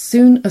chat as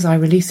soon as I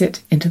release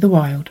it into the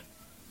wild.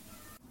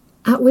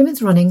 At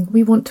Women's Running,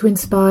 we want to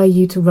inspire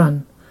you to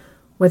run,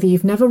 whether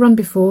you've never run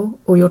before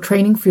or you're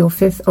training for your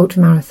 5th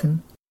ultramarathon.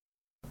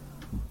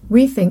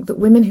 We think that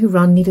women who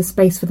run need a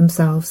space for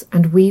themselves,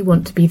 and we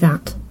want to be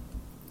that.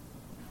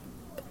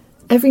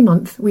 Every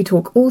month, we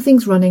talk all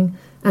things running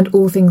and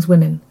all things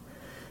women,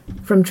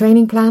 from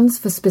training plans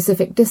for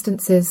specific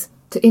distances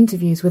to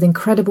interviews with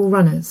incredible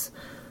runners,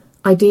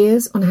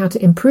 ideas on how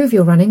to improve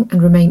your running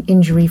and remain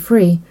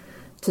injury-free,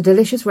 to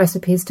delicious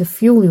recipes to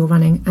fuel your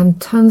running,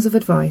 and tons of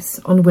advice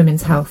on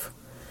women's health.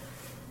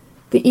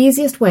 The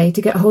easiest way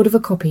to get hold of a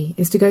copy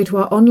is to go to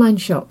our online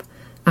shop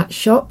at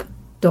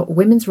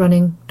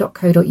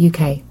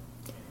shop.womensrunning.co.uk.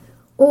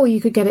 Or you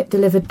could get it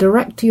delivered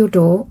direct to your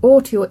door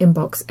or to your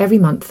inbox every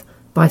month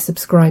by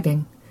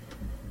subscribing.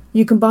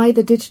 You can buy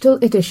the digital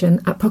edition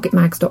at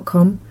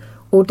pocketmags.com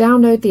or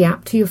download the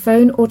app to your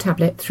phone or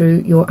tablet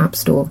through your app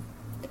store.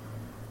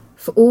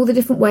 For all the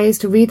different ways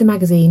to read the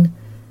magazine,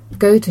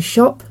 go to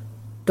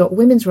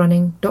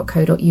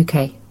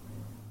shop.womensrunning.co.uk.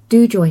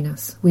 Do join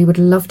us. We would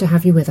love to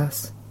have you with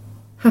us.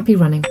 Happy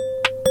running.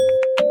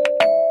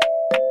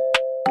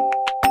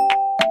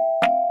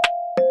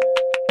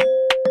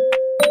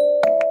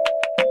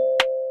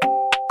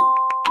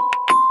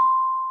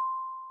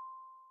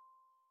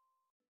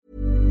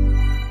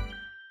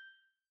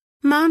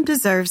 Mom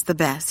deserves the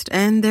best,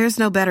 and there's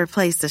no better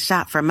place to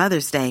shop for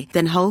Mother's Day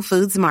than Whole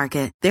Foods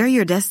Market. They're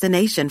your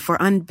destination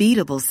for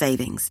unbeatable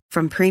savings,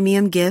 from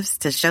premium gifts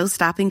to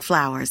show-stopping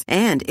flowers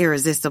and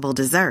irresistible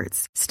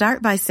desserts.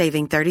 Start by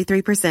saving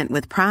 33%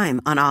 with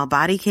Prime on all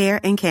body care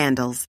and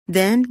candles.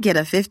 Then get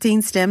a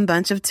 15-stem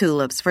bunch of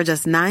tulips for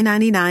just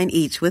 $9.99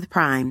 each with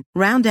Prime.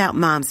 Round out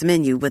Mom's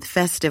menu with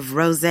festive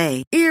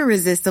rosé,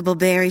 irresistible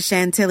berry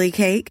chantilly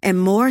cake, and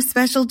more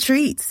special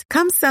treats.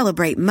 Come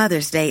celebrate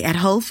Mother's Day at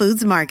Whole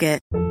Foods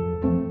Market.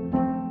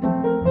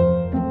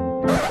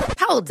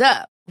 Hold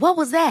up. What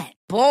was that?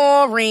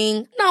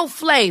 Boring. No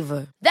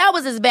flavor. That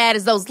was as bad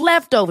as those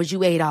leftovers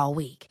you ate all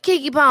week.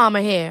 Keke Palmer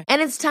here, and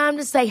it's time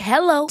to say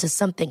hello to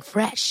something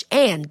fresh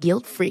and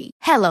guilt-free.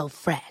 Hello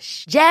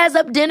Fresh. Jazz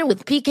up dinner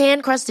with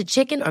pecan-crusted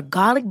chicken or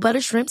garlic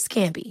butter shrimp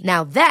scampi.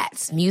 Now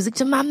that's music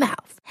to my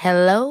mouth.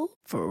 Hello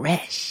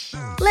Fresh.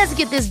 Let's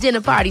get this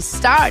dinner party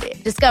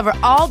started. Discover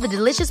all the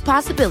delicious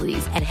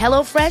possibilities at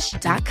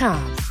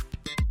hellofresh.com.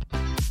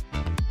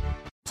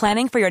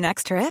 Planning for your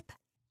next trip?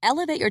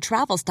 Elevate your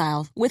travel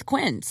style with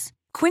Quince.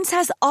 Quince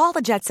has all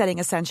the jet-setting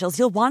essentials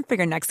you'll want for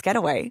your next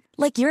getaway,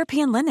 like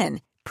European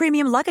linen,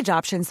 premium luggage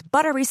options,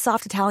 buttery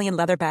soft Italian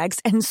leather bags,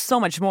 and so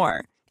much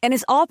more. And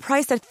is all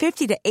priced at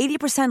 50 to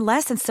 80%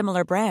 less than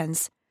similar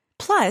brands.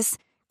 Plus,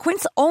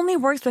 Quince only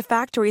works with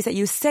factories that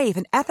use safe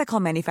and ethical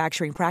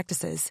manufacturing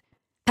practices.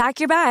 Pack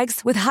your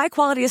bags with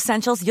high-quality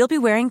essentials you'll be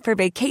wearing for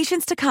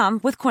vacations to come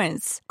with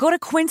Quince. Go to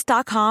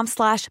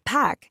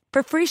quince.com/pack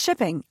for free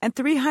shipping and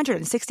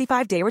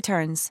 365-day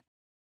returns.